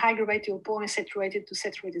with a high ratio of polyunsaturated to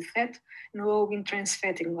saturated fat and low in trans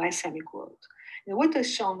fat and glycemic load. And what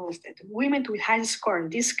was shown was that women with high score in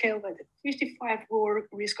this scale had a 55 lower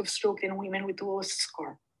risk of stroke than women with the lowest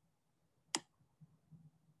score.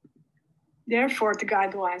 Therefore, the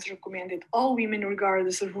guidelines recommend that all women,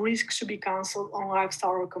 regardless of risk, should be counseled on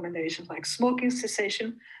lifestyle recommendations like smoking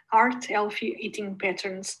cessation, heart healthy eating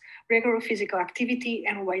patterns, regular physical activity,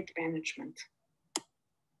 and weight management.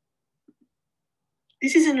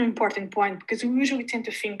 This is an important point because we usually tend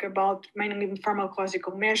to think about mainly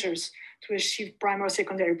pharmacological measures to achieve primary or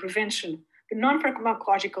secondary prevention. But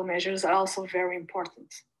non-pharmacological measures are also very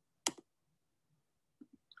important.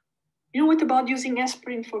 You know what about using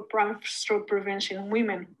aspirin for primary stroke prevention in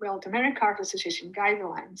women? Well, the American Heart Association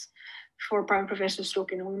guidelines for primary prevention of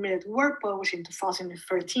stroke in women that were published in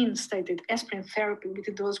 2013 stated aspirin therapy with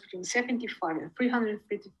a dose between 75 and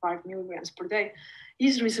 355 milligrams per day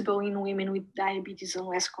is reasonable in women with diabetes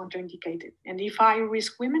unless contraindicated. And if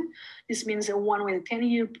high-risk women, this means a one with a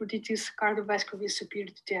 10-year prediabetes cardiovascular risk superior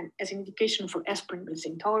to 10 as an indication for aspirin, but is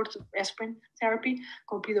intolerant of aspirin therapy,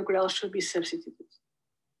 clopidogrel should be substituted.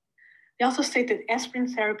 They also state that aspirin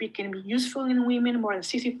therapy can be useful in women more than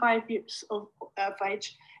 65 years of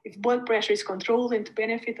age if blood pressure is controlled and the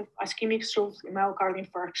benefit of ischemic stroke and myocardial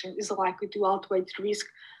infarction is likely to outweigh the risk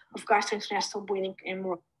of gastrointestinal bleeding and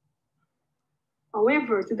more.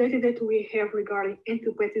 However, the data that we have regarding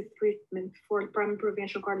antiplatelet treatment for primary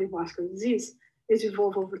prevention of cardiovascular disease has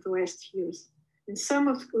evolved over the last years. And some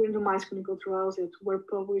of the randomized clinical trials that were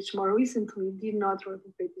published more recently did not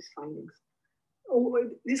replicate these findings.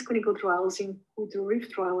 These clinical trials include the RIF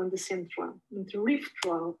trial and the SEND trial. In the RIF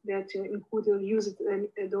trial, that included the use of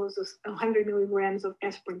a dose of 100 milligrams of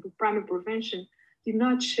aspirin for primary prevention, did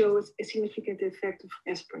not show a significant effect of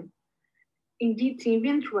aspirin. Indeed, the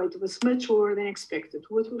event rate was much lower than expected,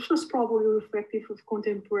 which was probably reflective of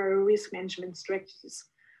contemporary risk management strategies,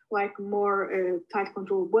 like more tight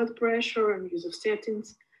control of blood pressure and use of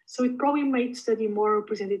statins. So it probably made the study more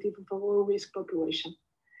representative of a low risk population.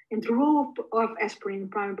 And the role of aspirin in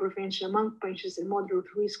primary prevention among patients at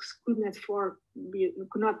moderate risks could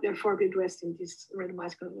not therefore be addressed in these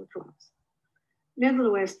randomized clinical trials.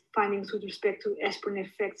 Nevertheless, findings with respect to aspirin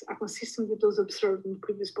effects are consistent with those observed in the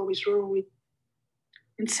previous published role.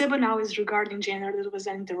 In sub-analysis regarding gender that was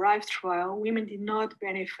done in the RIVE trial, women did not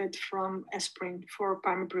benefit from aspirin for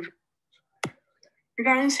primary prevention.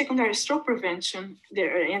 Regarding secondary stroke prevention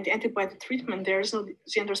and antiplatelet treatment, there is no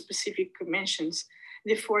gender-specific mentions.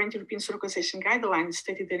 Therefore, in the European Stroke Association guidelines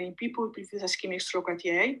stated that in people with previous ischemic stroke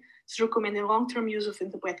RTA, it's recommended long-term use of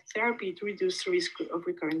antiplatelet therapy to reduce the risk of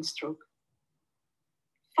recurrent stroke.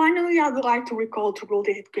 Finally, I would like to recall the role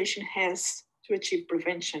that education has to achieve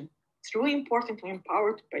prevention. It's really important to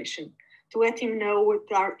empower the patient, to let him know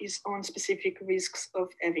what are his own specific risks of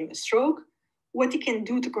having a stroke, what he can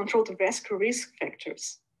do to control the vascular risk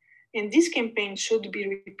factors. And this campaign should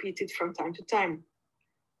be repeated from time to time.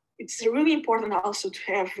 It's really important also to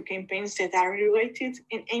have campaigns that are related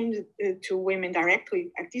and aimed to women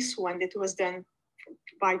directly, like this one that was done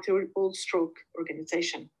by the World Stroke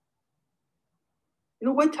Organization. You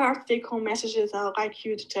know, what are the take-home messages I'd like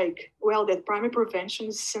you to take? Well, that primary prevention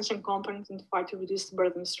is an essential component in the fight to reduce the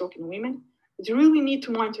burden of stroke in women. But you really need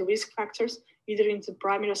to monitor risk factors, either in the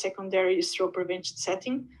primary or secondary stroke prevention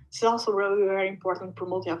setting. It's also really very important to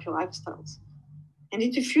promote healthy lifestyles. And in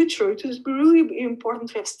the future, it will really be important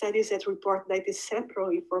to have studies that report data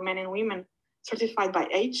separately for men and women certified by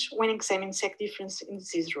age when examining sex difference in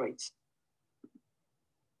disease rates.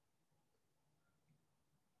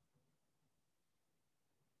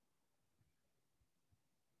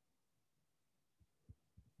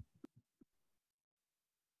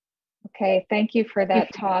 Okay, thank you for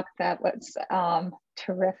that talk. That was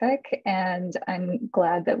terrific. And I'm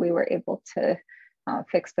glad that we were able to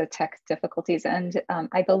fix the tech difficulties. And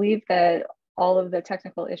I believe that all of the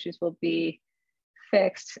technical issues will be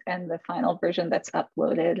fixed and the final version that's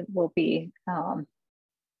uploaded will be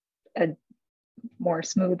a more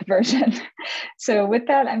smooth version. So with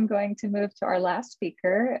that, I'm going to move to our last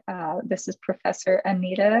speaker. This is Professor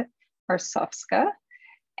Anita Arsovska,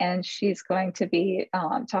 and she's going to be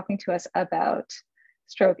talking to us about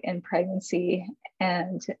stroke in pregnancy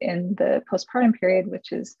and in the postpartum period,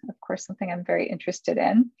 which is, of course, something I'm very interested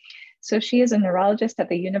in. So she is a neurologist at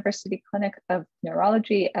the University Clinic of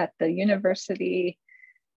Neurology at the University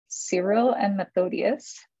Cyril and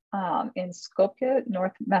Methodius in Skopje,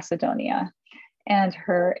 North Macedonia. And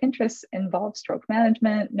her interests involve stroke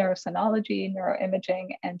management, neuroscinology,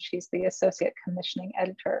 neuroimaging, and she's the Associate Commissioning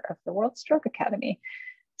Editor of the World Stroke Academy.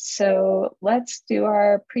 So let's do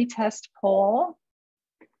our pre-test poll.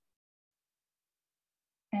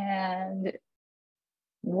 And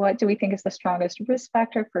what do we think is the strongest risk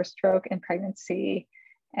factor for stroke in pregnancy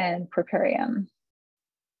and puerperium?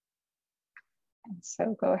 And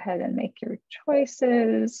so go ahead and make your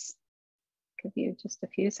choices. Give you just a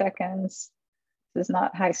few seconds. This is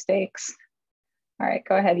not high stakes. All right,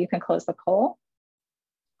 go ahead, you can close the poll.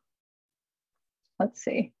 Let's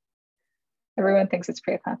see. Everyone thinks it's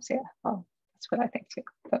preeclampsia. Well, that's what I think too,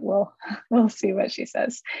 but we'll see what she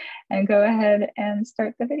says. And go ahead and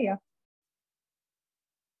start the video.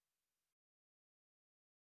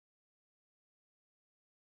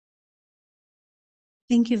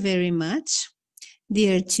 Thank you very much.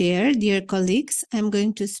 Dear Chair, dear colleagues, I'm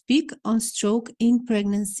going to speak on stroke in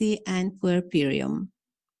pregnancy and puerperium.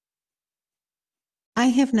 I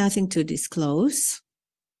have nothing to disclose.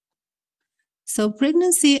 So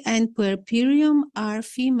pregnancy and puerperium are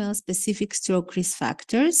female-specific stroke risk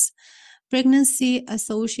factors.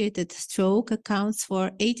 Pregnancy-associated stroke accounts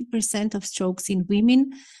for 80% of strokes in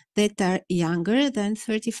women that are younger than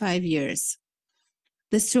 35 years.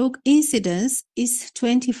 The stroke incidence is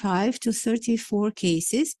 25 to 34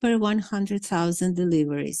 cases per 100,000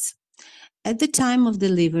 deliveries. At the time of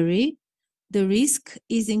delivery, the risk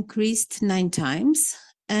is increased 9 times,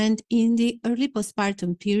 and in the early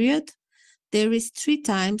postpartum period, there is 3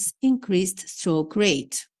 times increased stroke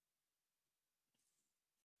rate.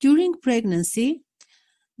 During pregnancy,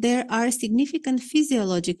 there are significant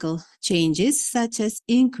physiological changes, such as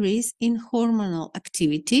increase in hormonal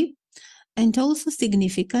activity, and also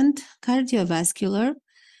significant cardiovascular,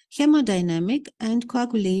 hemodynamic, and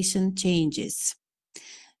coagulation changes.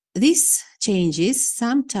 These changes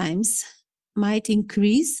sometimes might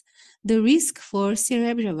increase the risk for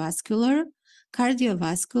cerebrovascular,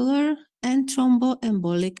 cardiovascular, and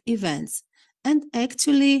thromboembolic events, and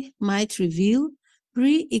actually might reveal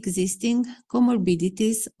pre-existing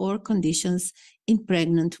comorbidities or conditions in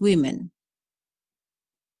pregnant women.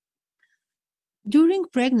 During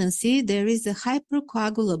pregnancy, there is a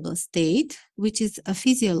hypercoagulable state, which is a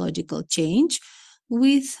physiological change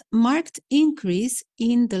with marked increase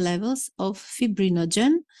in the levels of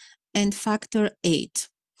fibrinogen and factor VIII.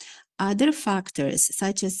 Other factors,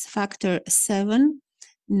 such as factor 7,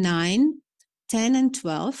 9, 10, and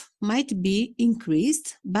 12, might be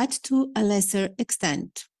increased, but to a lesser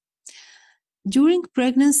extent. During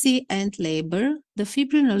pregnancy and labor, the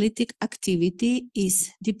fibrinolytic activity is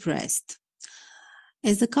depressed.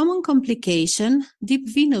 As a common complication, deep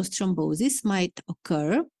venous thrombosis might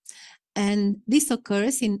occur, and this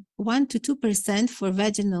occurs in 1 to 2% for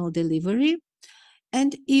vaginal delivery,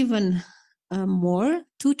 and even more,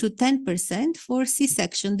 2 to 10% for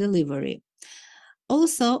C-section delivery.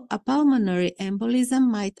 Also, a pulmonary embolism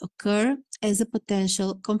might occur as a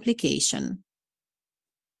potential complication.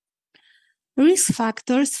 Risk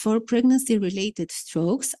factors for pregnancy-related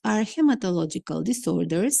strokes are hematological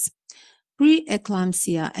disorders,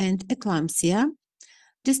 preeclampsia and eclampsia,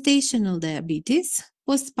 gestational diabetes,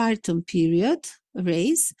 postpartum period,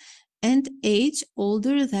 race, and age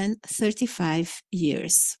older than 35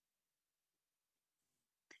 years.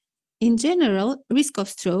 In general, risk of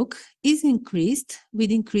stroke is increased with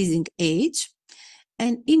increasing age,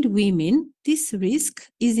 and in women, this risk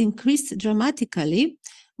is increased dramatically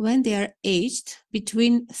when they are aged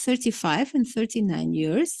between 35 and 39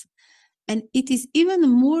 years, and it is even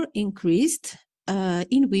more increased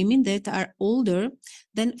in women that are older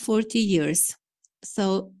than 40 years.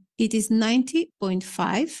 So it is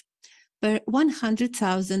 90.5 per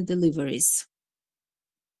 100,000 deliveries.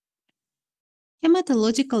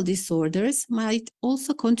 Hematological disorders might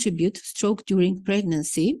also contribute to stroke during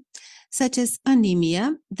pregnancy, such as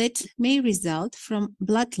anemia that may result from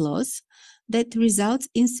blood loss that results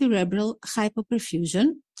in cerebral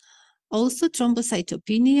hypoperfusion. Also,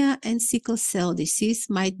 thrombocytopenia and sickle cell disease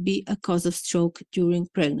might be a cause of stroke during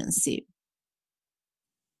pregnancy.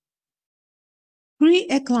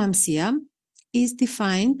 Preeclampsia is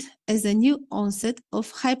defined as a new onset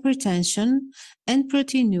of hypertension and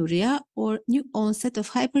proteinuria, or new onset of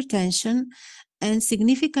hypertension and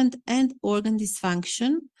significant end organ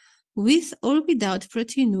dysfunction with or without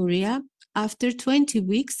proteinuria after 20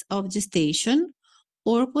 weeks of gestation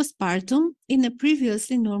or postpartum in a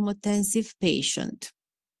previously normotensive patient.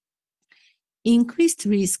 Increased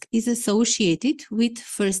risk is associated with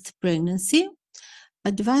first pregnancy,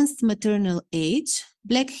 advanced maternal age,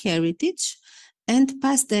 Black heritage, and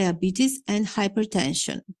past diabetes and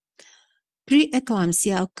hypertension.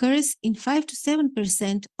 Preeclampsia occurs in 5 to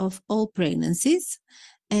 7% of all pregnancies,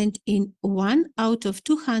 and in 1 out of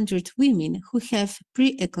 200 women who have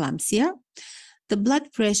preeclampsia, the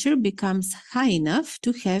blood pressure becomes high enough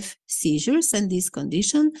to have seizures, and this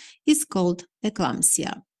condition is called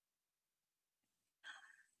eclampsia.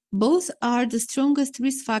 Both are the strongest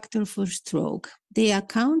risk factor for stroke. They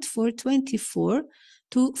account for 24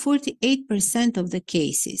 to 48% of the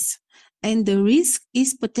cases, and the risk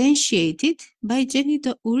is potentiated by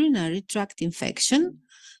genitourinary tract infection,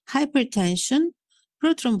 hypertension,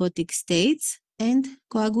 prothrombotic states, and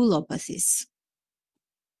coagulopathies.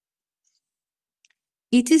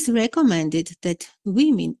 It is recommended that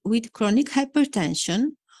women with chronic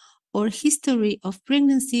hypertension or history of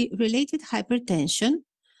pregnancy-related hypertension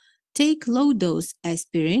take low-dose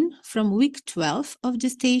aspirin from week 12 of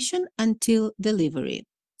gestation until delivery.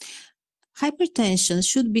 Hypertension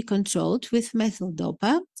should be controlled with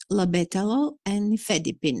methyldopa, labetalol, and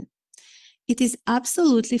nifedipine. It is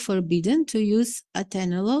absolutely forbidden to use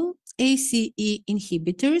atenolol, ACE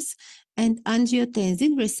inhibitors, and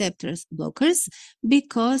angiotensin receptors blockers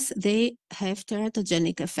because they have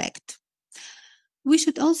teratogenic effect. We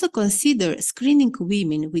should also consider screening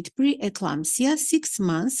women with preeclampsia 6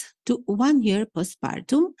 months to 1 year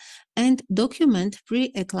postpartum and document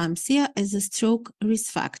preeclampsia as a stroke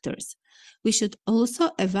risk factors. We should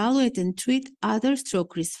also evaluate and treat other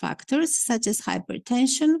stroke risk factors such as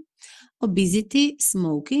hypertension, obesity,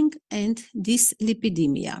 smoking, and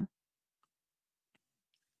dyslipidemia.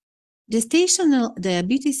 Gestational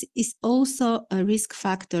diabetes is also a risk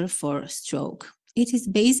factor for stroke. It is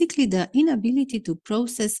basically the inability to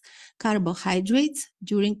process carbohydrates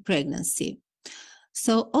during pregnancy.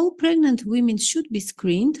 So all pregnant women should be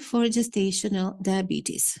screened for gestational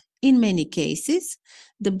diabetes. In many cases,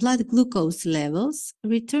 the blood glucose levels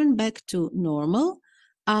return back to normal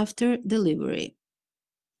after delivery.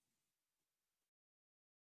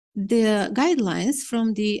 The guidelines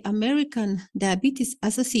from the American Diabetes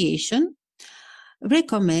Association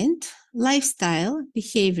recommend lifestyle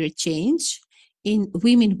behavior change in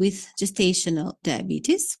women with gestational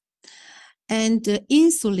diabetes, and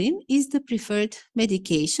insulin is the preferred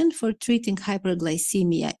medication for treating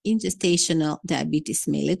hyperglycemia in gestational diabetes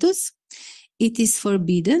mellitus. It is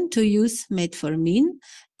forbidden to use metformin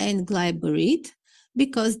and glyburide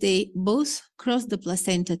because they both cross the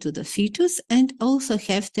placenta to the fetus and also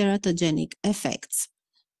have teratogenic effects.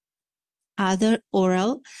 Other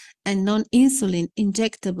oral and non-insulin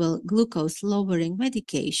injectable glucose-lowering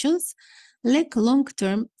medications lack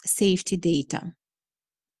long-term safety data.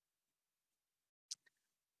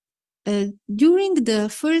 During the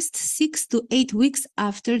first 6 to 8 weeks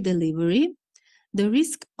after delivery, the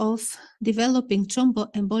risk of developing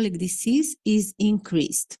thromboembolic disease is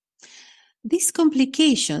increased. These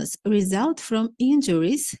complications result from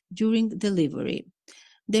injuries during delivery.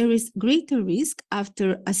 There is greater risk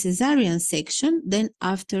after a cesarean section than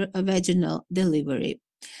after a vaginal delivery.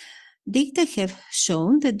 Data have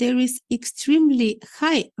shown that there is extremely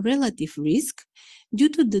high relative risk due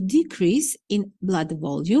to the decrease in blood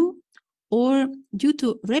volume or due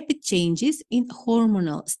to rapid changes in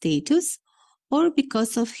hormonal status or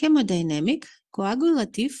because of hemodynamic,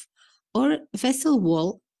 coagulative, or vessel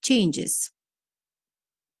wall changes.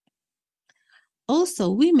 Also,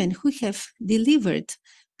 women who have delivered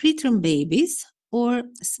preterm babies or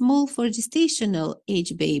small for gestational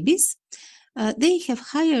age babies, they have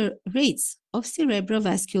higher rates of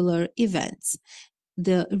cerebrovascular events.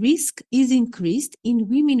 The risk is increased in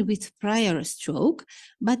women with prior stroke,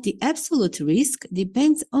 but the absolute risk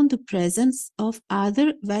depends on the presence of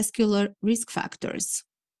other vascular risk factors.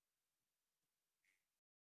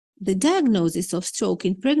 The diagnosis of stroke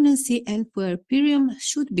in pregnancy and puerperium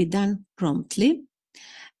should be done promptly,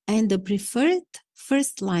 and the preferred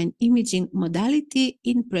first-line imaging modality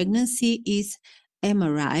in pregnancy is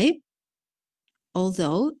MRI,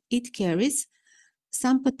 although it carries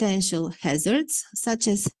some potential hazards such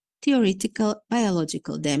as theoretical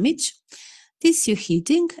biological damage, tissue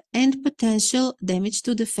heating, and potential damage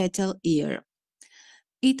to the fetal ear.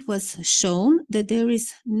 It was shown that there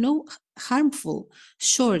is no harmful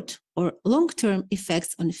short or long-term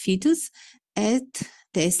effects on fetus at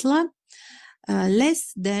Tesla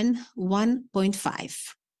less than 1.5.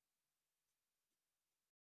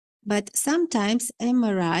 But sometimes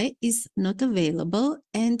MRI is not available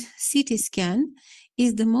and CT scan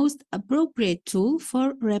is the most appropriate tool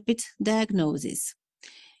for rapid diagnosis.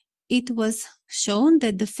 It was shown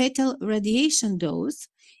that the fetal radiation dose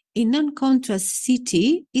in non-contrast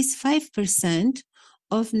CT is 5%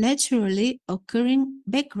 of naturally occurring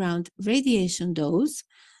background radiation dose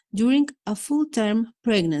during a full-term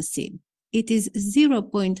pregnancy. It is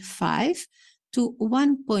 0.5 to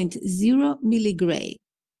 1.0 milligray.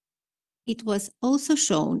 It was also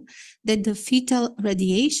shown that the fetal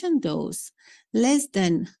radiation dose less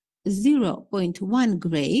than 0.1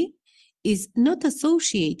 gray is not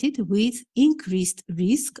associated with increased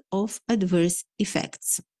risk of adverse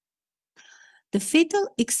effects. The fetal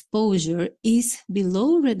exposure is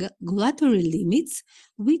below regulatory limits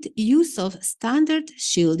with use of standard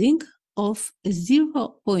shielding of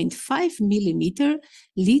 0.5 millimeter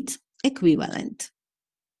lead equivalent.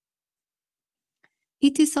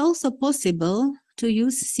 It is also possible to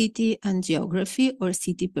use CT angiography or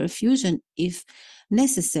CT perfusion if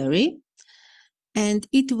necessary, and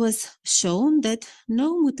it was shown that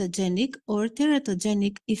no mutagenic or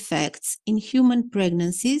teratogenic effects in human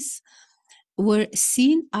pregnancies were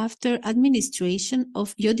seen after administration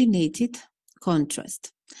of iodinated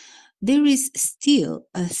contrast. There is still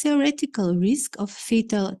a theoretical risk of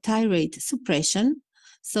fetal thyroid suppression,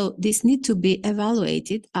 so this needs to be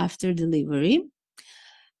evaluated after delivery.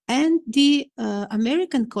 And the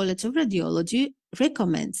American College of Radiology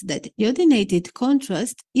recommends that iodinated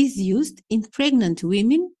contrast is used in pregnant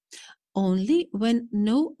women only when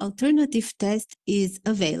no alternative test is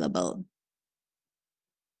available.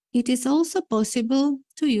 It is also possible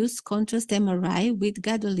to use contrast MRI with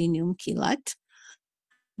gadolinium chelate,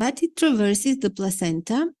 but it traverses the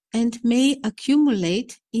placenta and may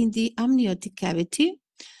accumulate in the amniotic cavity,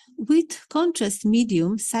 with contrast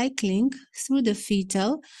medium cycling through the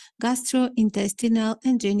fetal, gastrointestinal,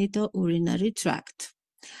 and genitourinary tract.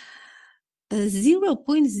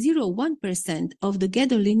 0.01% of the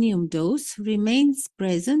gadolinium dose remains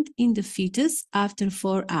present in the fetus after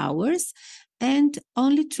 4 hours, and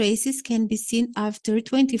only traces can be seen after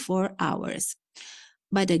 24 hours.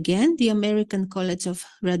 But again, the American College of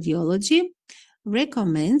Radiology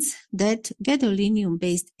recommends that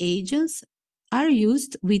gadolinium-based agents are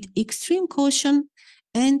used with extreme caution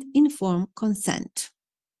and informed consent.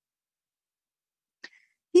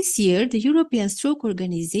 This year, the European Stroke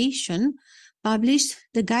Organization published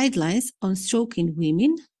the guidelines on stroke in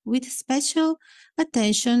women with special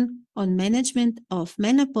attention on management of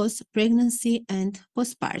menopause, pregnancy, and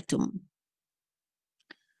postpartum.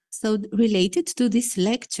 So related to this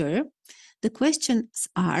lecture, the questions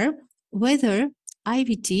are whether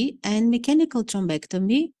IVT and mechanical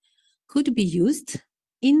thrombectomy could be used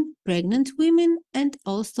in pregnant women and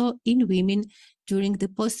also in women during the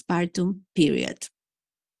postpartum period.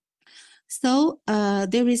 So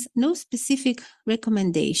there is no specific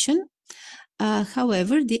recommendation.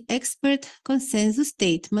 However, the expert consensus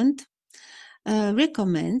statement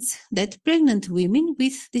recommends that pregnant women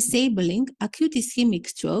with disabling acute ischemic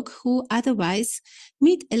stroke who otherwise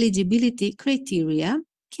meet eligibility criteria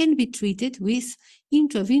can be treated with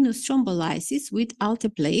intravenous thrombolysis with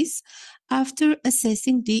alteplase after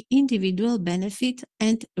assessing the individual benefit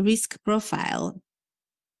and risk profile.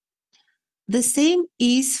 The same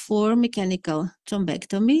is for mechanical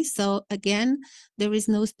thrombectomy. So again, there is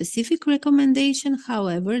no specific recommendation.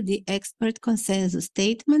 However, the expert consensus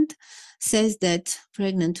statement says that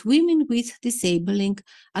pregnant women with disabling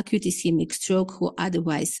acute ischemic stroke who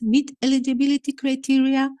otherwise meet eligibility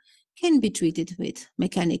criteria can be treated with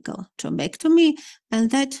mechanical thrombectomy, and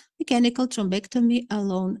that mechanical thrombectomy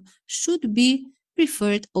alone should be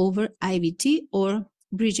preferred over IVT or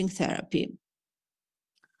bridging therapy.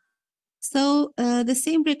 So the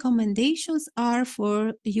same recommendations are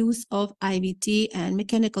for use of IVT and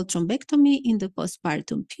mechanical thrombectomy in the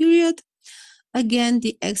postpartum period. Again,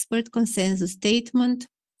 the expert consensus statement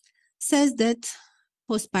says that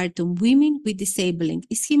postpartum women with disabling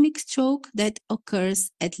ischemic stroke that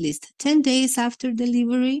occurs at least 10 days after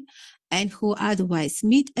delivery and who otherwise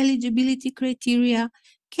meet eligibility criteria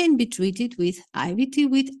can be treated with IVT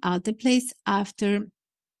with alteplase after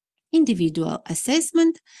individual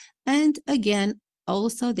assessment, and again,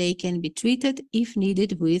 also they can be treated if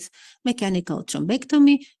needed with mechanical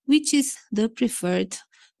thrombectomy, which is the preferred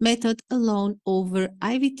method alone over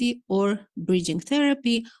IVT or bridging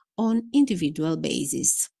therapy on individual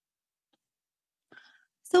basis.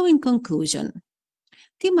 So in conclusion,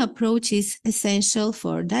 team approach is essential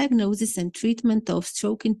for diagnosis and treatment of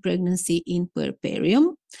stroke in pregnancy in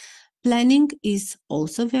puerperium. Planning is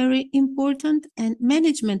also very important, and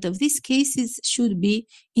management of these cases should be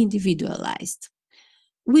individualized.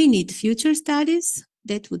 We need future studies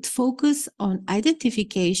that would focus on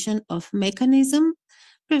identification of mechanism,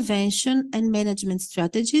 prevention, and management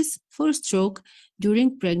strategies for stroke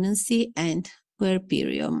during pregnancy and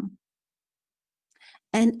puerperium.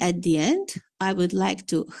 And at the end, I would like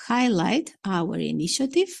to highlight our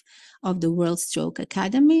initiative of the World Stroke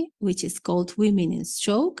Academy, which is called Women in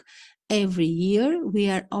Stroke. Every year, we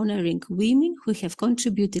are honoring women who have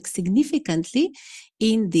contributed significantly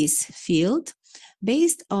in this field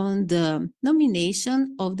based on the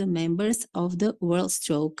nomination of the members of the World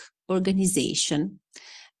Stroke Organization.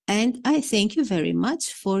 And I thank you very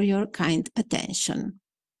much for your kind attention.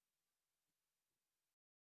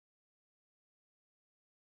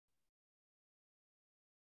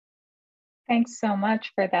 Thanks so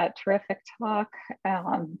much for that terrific talk.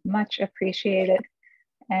 Much appreciated.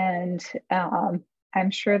 And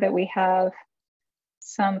I'm sure that we have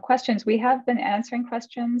some questions. We have been answering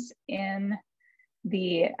questions in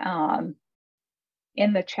the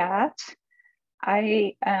chat.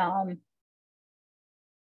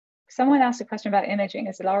 Someone asked a question about imaging.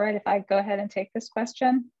 Is it all right if I go ahead and take this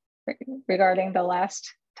question regarding the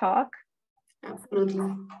last talk?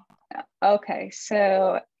 Absolutely. Okay,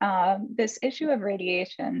 so this issue of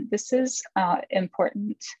radiation, this is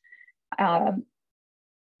important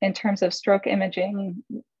in terms of stroke imaging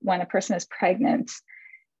when a person is pregnant.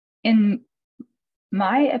 In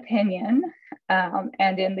my opinion,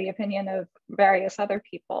 and in the opinion of various other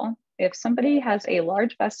people, if somebody has a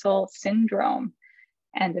large vessel syndrome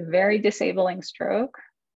and a very disabling stroke,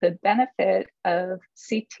 the benefit of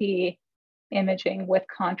CT imaging with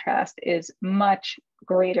contrast is much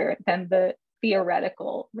greater than the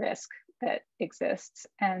theoretical risk that exists.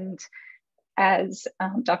 And as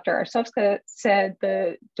Dr. Arsovska said,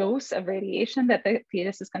 the dose of radiation that the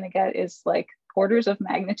fetus is going to get is like orders of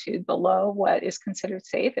magnitude below what is considered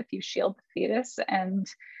safe if you shield the fetus. And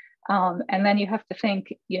then you have to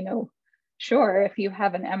think, you know, sure, if you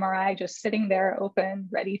have an MRI just sitting there open,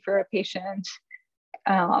 ready for a patient,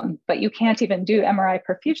 but you can't even do MRI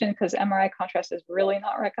perfusion because MRI contrast is really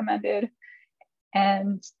not recommended.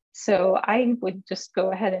 And so I would just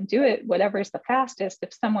go ahead and do it, whatever is the fastest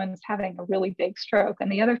if someone's having a really big stroke.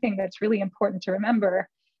 And the other thing that's really important to remember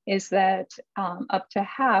is that up to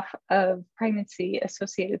half of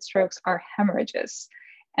pregnancy-associated strokes are hemorrhages.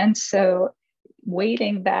 And so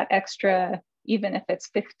waiting that extra, even if it's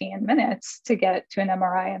 15 minutes to get to an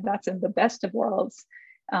MRI, and that's in the best of worlds,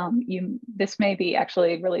 this may be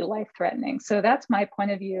actually really life-threatening. So that's my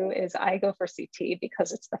point of view, is I go for CT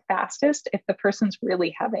because it's the fastest if the person's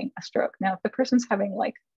really having a stroke. Now, if the person's having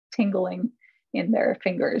like tingling in their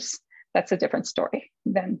fingers, that's a different story.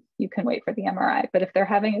 Then you can wait for the MRI. But if they're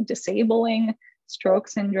having a disabling stroke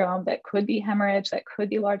syndrome that could be hemorrhage, that could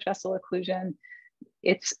be large vessel occlusion,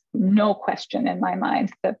 it's no question in my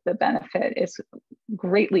mind that the benefit is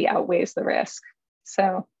greatly outweighs the risk.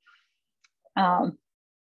 So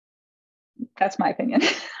that's my opinion.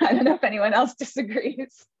 I don't know if anyone else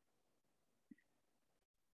disagrees.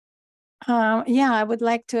 Yeah, I would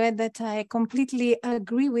like to add that I completely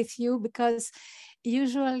agree with you, because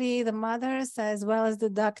usually the mothers as well as the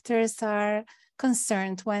doctors are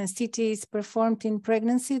concerned when CT is performed in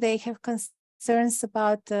pregnancy. They have concerns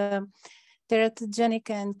about teratogenic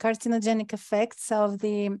and carcinogenic effects of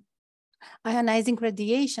the ionizing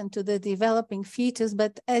radiation to the developing fetus.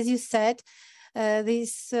 But as you said,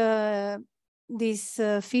 this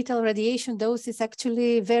fetal radiation dose is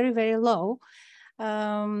actually very, very low,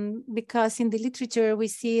 because in the literature we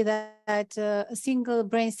see that a single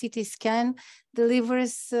brain CT scan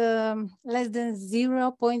delivers less than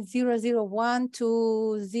 0.001 to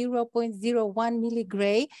 0.01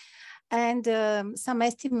 milligray. And some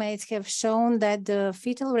estimates have shown that the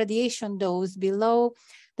fetal radiation dose below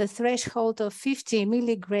the threshold of 50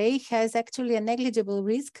 milligray has actually a negligible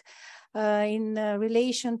risk in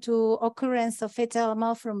relation to occurrence of fetal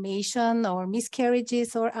malformation or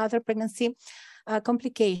miscarriages or other pregnancy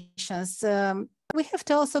complications. We have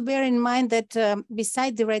to also bear in mind that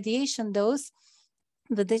beside the radiation dose,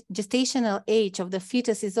 the gestational age of the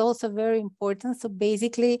fetus is also very important. So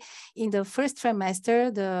basically, in the first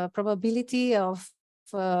trimester, the probability of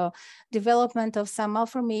development of some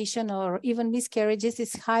malformation or even miscarriages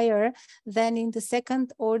is higher than in the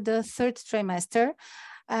second or the third trimester.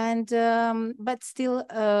 And but still,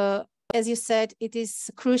 as you said, it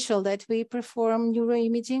is crucial that we perform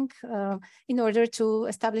neuroimaging in order to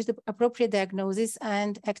establish the appropriate diagnosis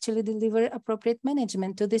and actually deliver appropriate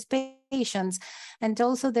management to these patients. And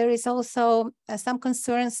also there is also some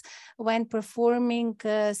concerns when performing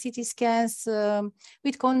CT scans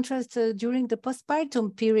with contrast during the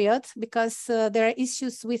postpartum period, because there are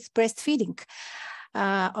issues with breastfeeding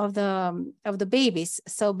of the babies.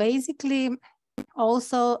 So basically,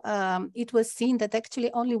 also, it was seen that actually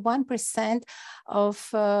only 1% of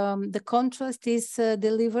the contrast is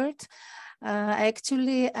delivered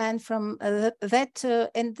actually, and from this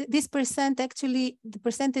actually, the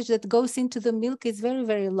percentage that goes into the milk is very,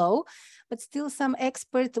 very low, but still some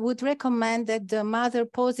experts would recommend that the mother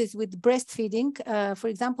pauses with breastfeeding, for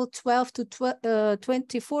example, 12 to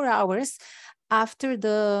 24 hours after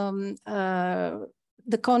the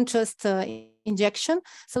contrast injection,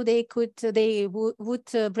 so they would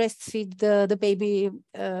breastfeed the baby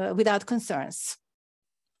without concerns.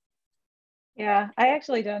 Yeah, I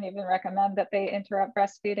actually don't even recommend that they interrupt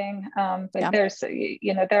breastfeeding. But Yeah. there's,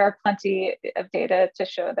 there are plenty of data to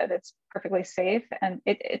show that it's perfectly safe, and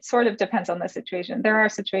it sort of depends on the situation. There are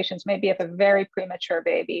situations, maybe if a very premature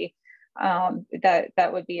baby, that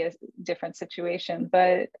would be a different situation.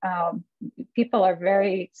 But people are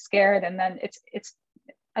very scared, and then it's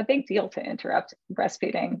a big deal to interrupt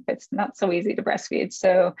breastfeeding. It's not so easy to breastfeed.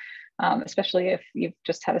 So especially if you've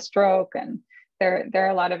just had a stroke, and there are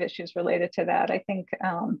a lot of issues related to that. I think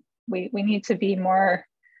we need to be more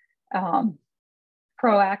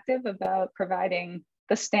proactive about providing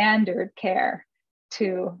the standard care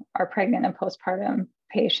to our pregnant and postpartum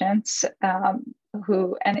patients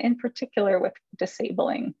and in particular with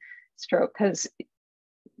disabling stroke, because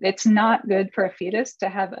it's not good for a fetus to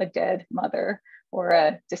have a dead mother or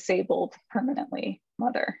a disabled permanently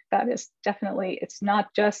mother. That is definitely, it's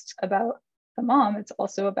not just about the mom, it's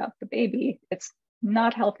also about the baby. It's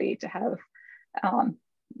not healthy to have,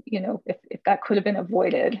 if that could have been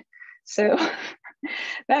avoided. So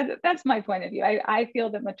that's my point of view. I feel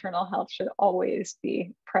that maternal health should always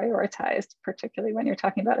be prioritized, particularly when you're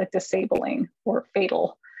talking about a disabling or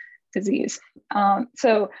fatal disease.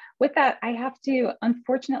 So with that,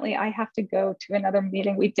 unfortunately, I have to go to another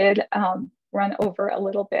meeting. We did run over a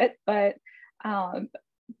little bit, but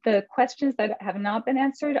the questions that have not been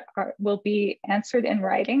answered will be answered in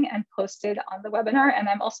writing and posted on the webinar. And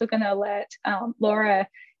I'm also going to let Laura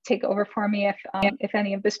take over for me if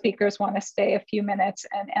any of the speakers want to stay a few minutes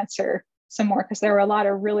and answer some more, because there were a lot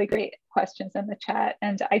of really great questions in the chat.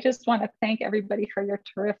 And I just want to thank everybody for your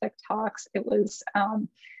terrific talks. It was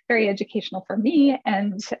very educational for me,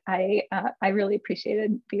 and I really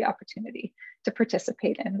appreciated the opportunity to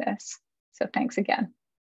participate in this. So thanks again.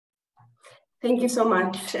 Thank you so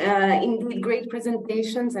much. Indeed, great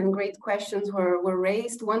presentations and great questions were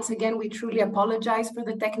raised. Once again, we truly apologize for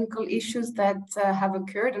the technical issues that have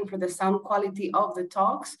occurred and for the sound quality of the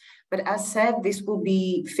talks. But as said, this will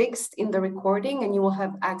be fixed in the recording, and you will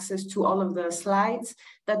have access to all of the slides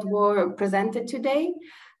that were presented today.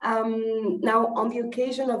 Now, on the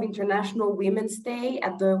occasion of International Women's Day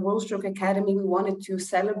at the World Stroke Academy, we wanted to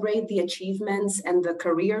celebrate the achievements and the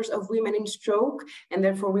careers of women in stroke, and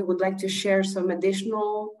therefore we would like to share some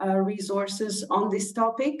additional resources on this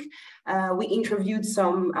topic. We interviewed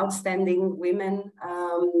some outstanding women,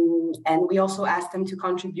 and we also asked them to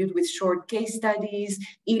contribute with short case studies,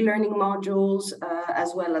 e-learning modules,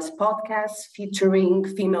 as well as podcasts featuring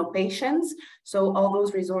female patients. So all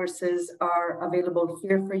those resources are available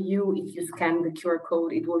here for you. If you scan the QR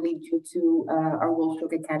code, it will lead you to our World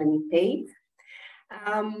Stroke Academy page.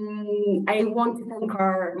 I want to thank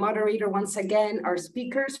our moderator once again, our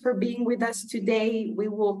speakers for being with us today. We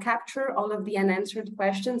will capture all of the unanswered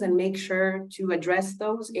questions and make sure to address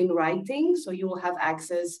those in writing, so you will have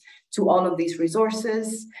access to all of these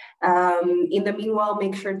resources. In the meanwhile,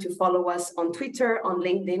 make sure to follow us on Twitter, on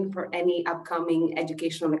LinkedIn for any upcoming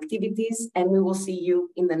educational activities, and we will see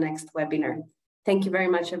you in the next webinar. Thank you very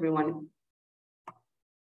much, everyone.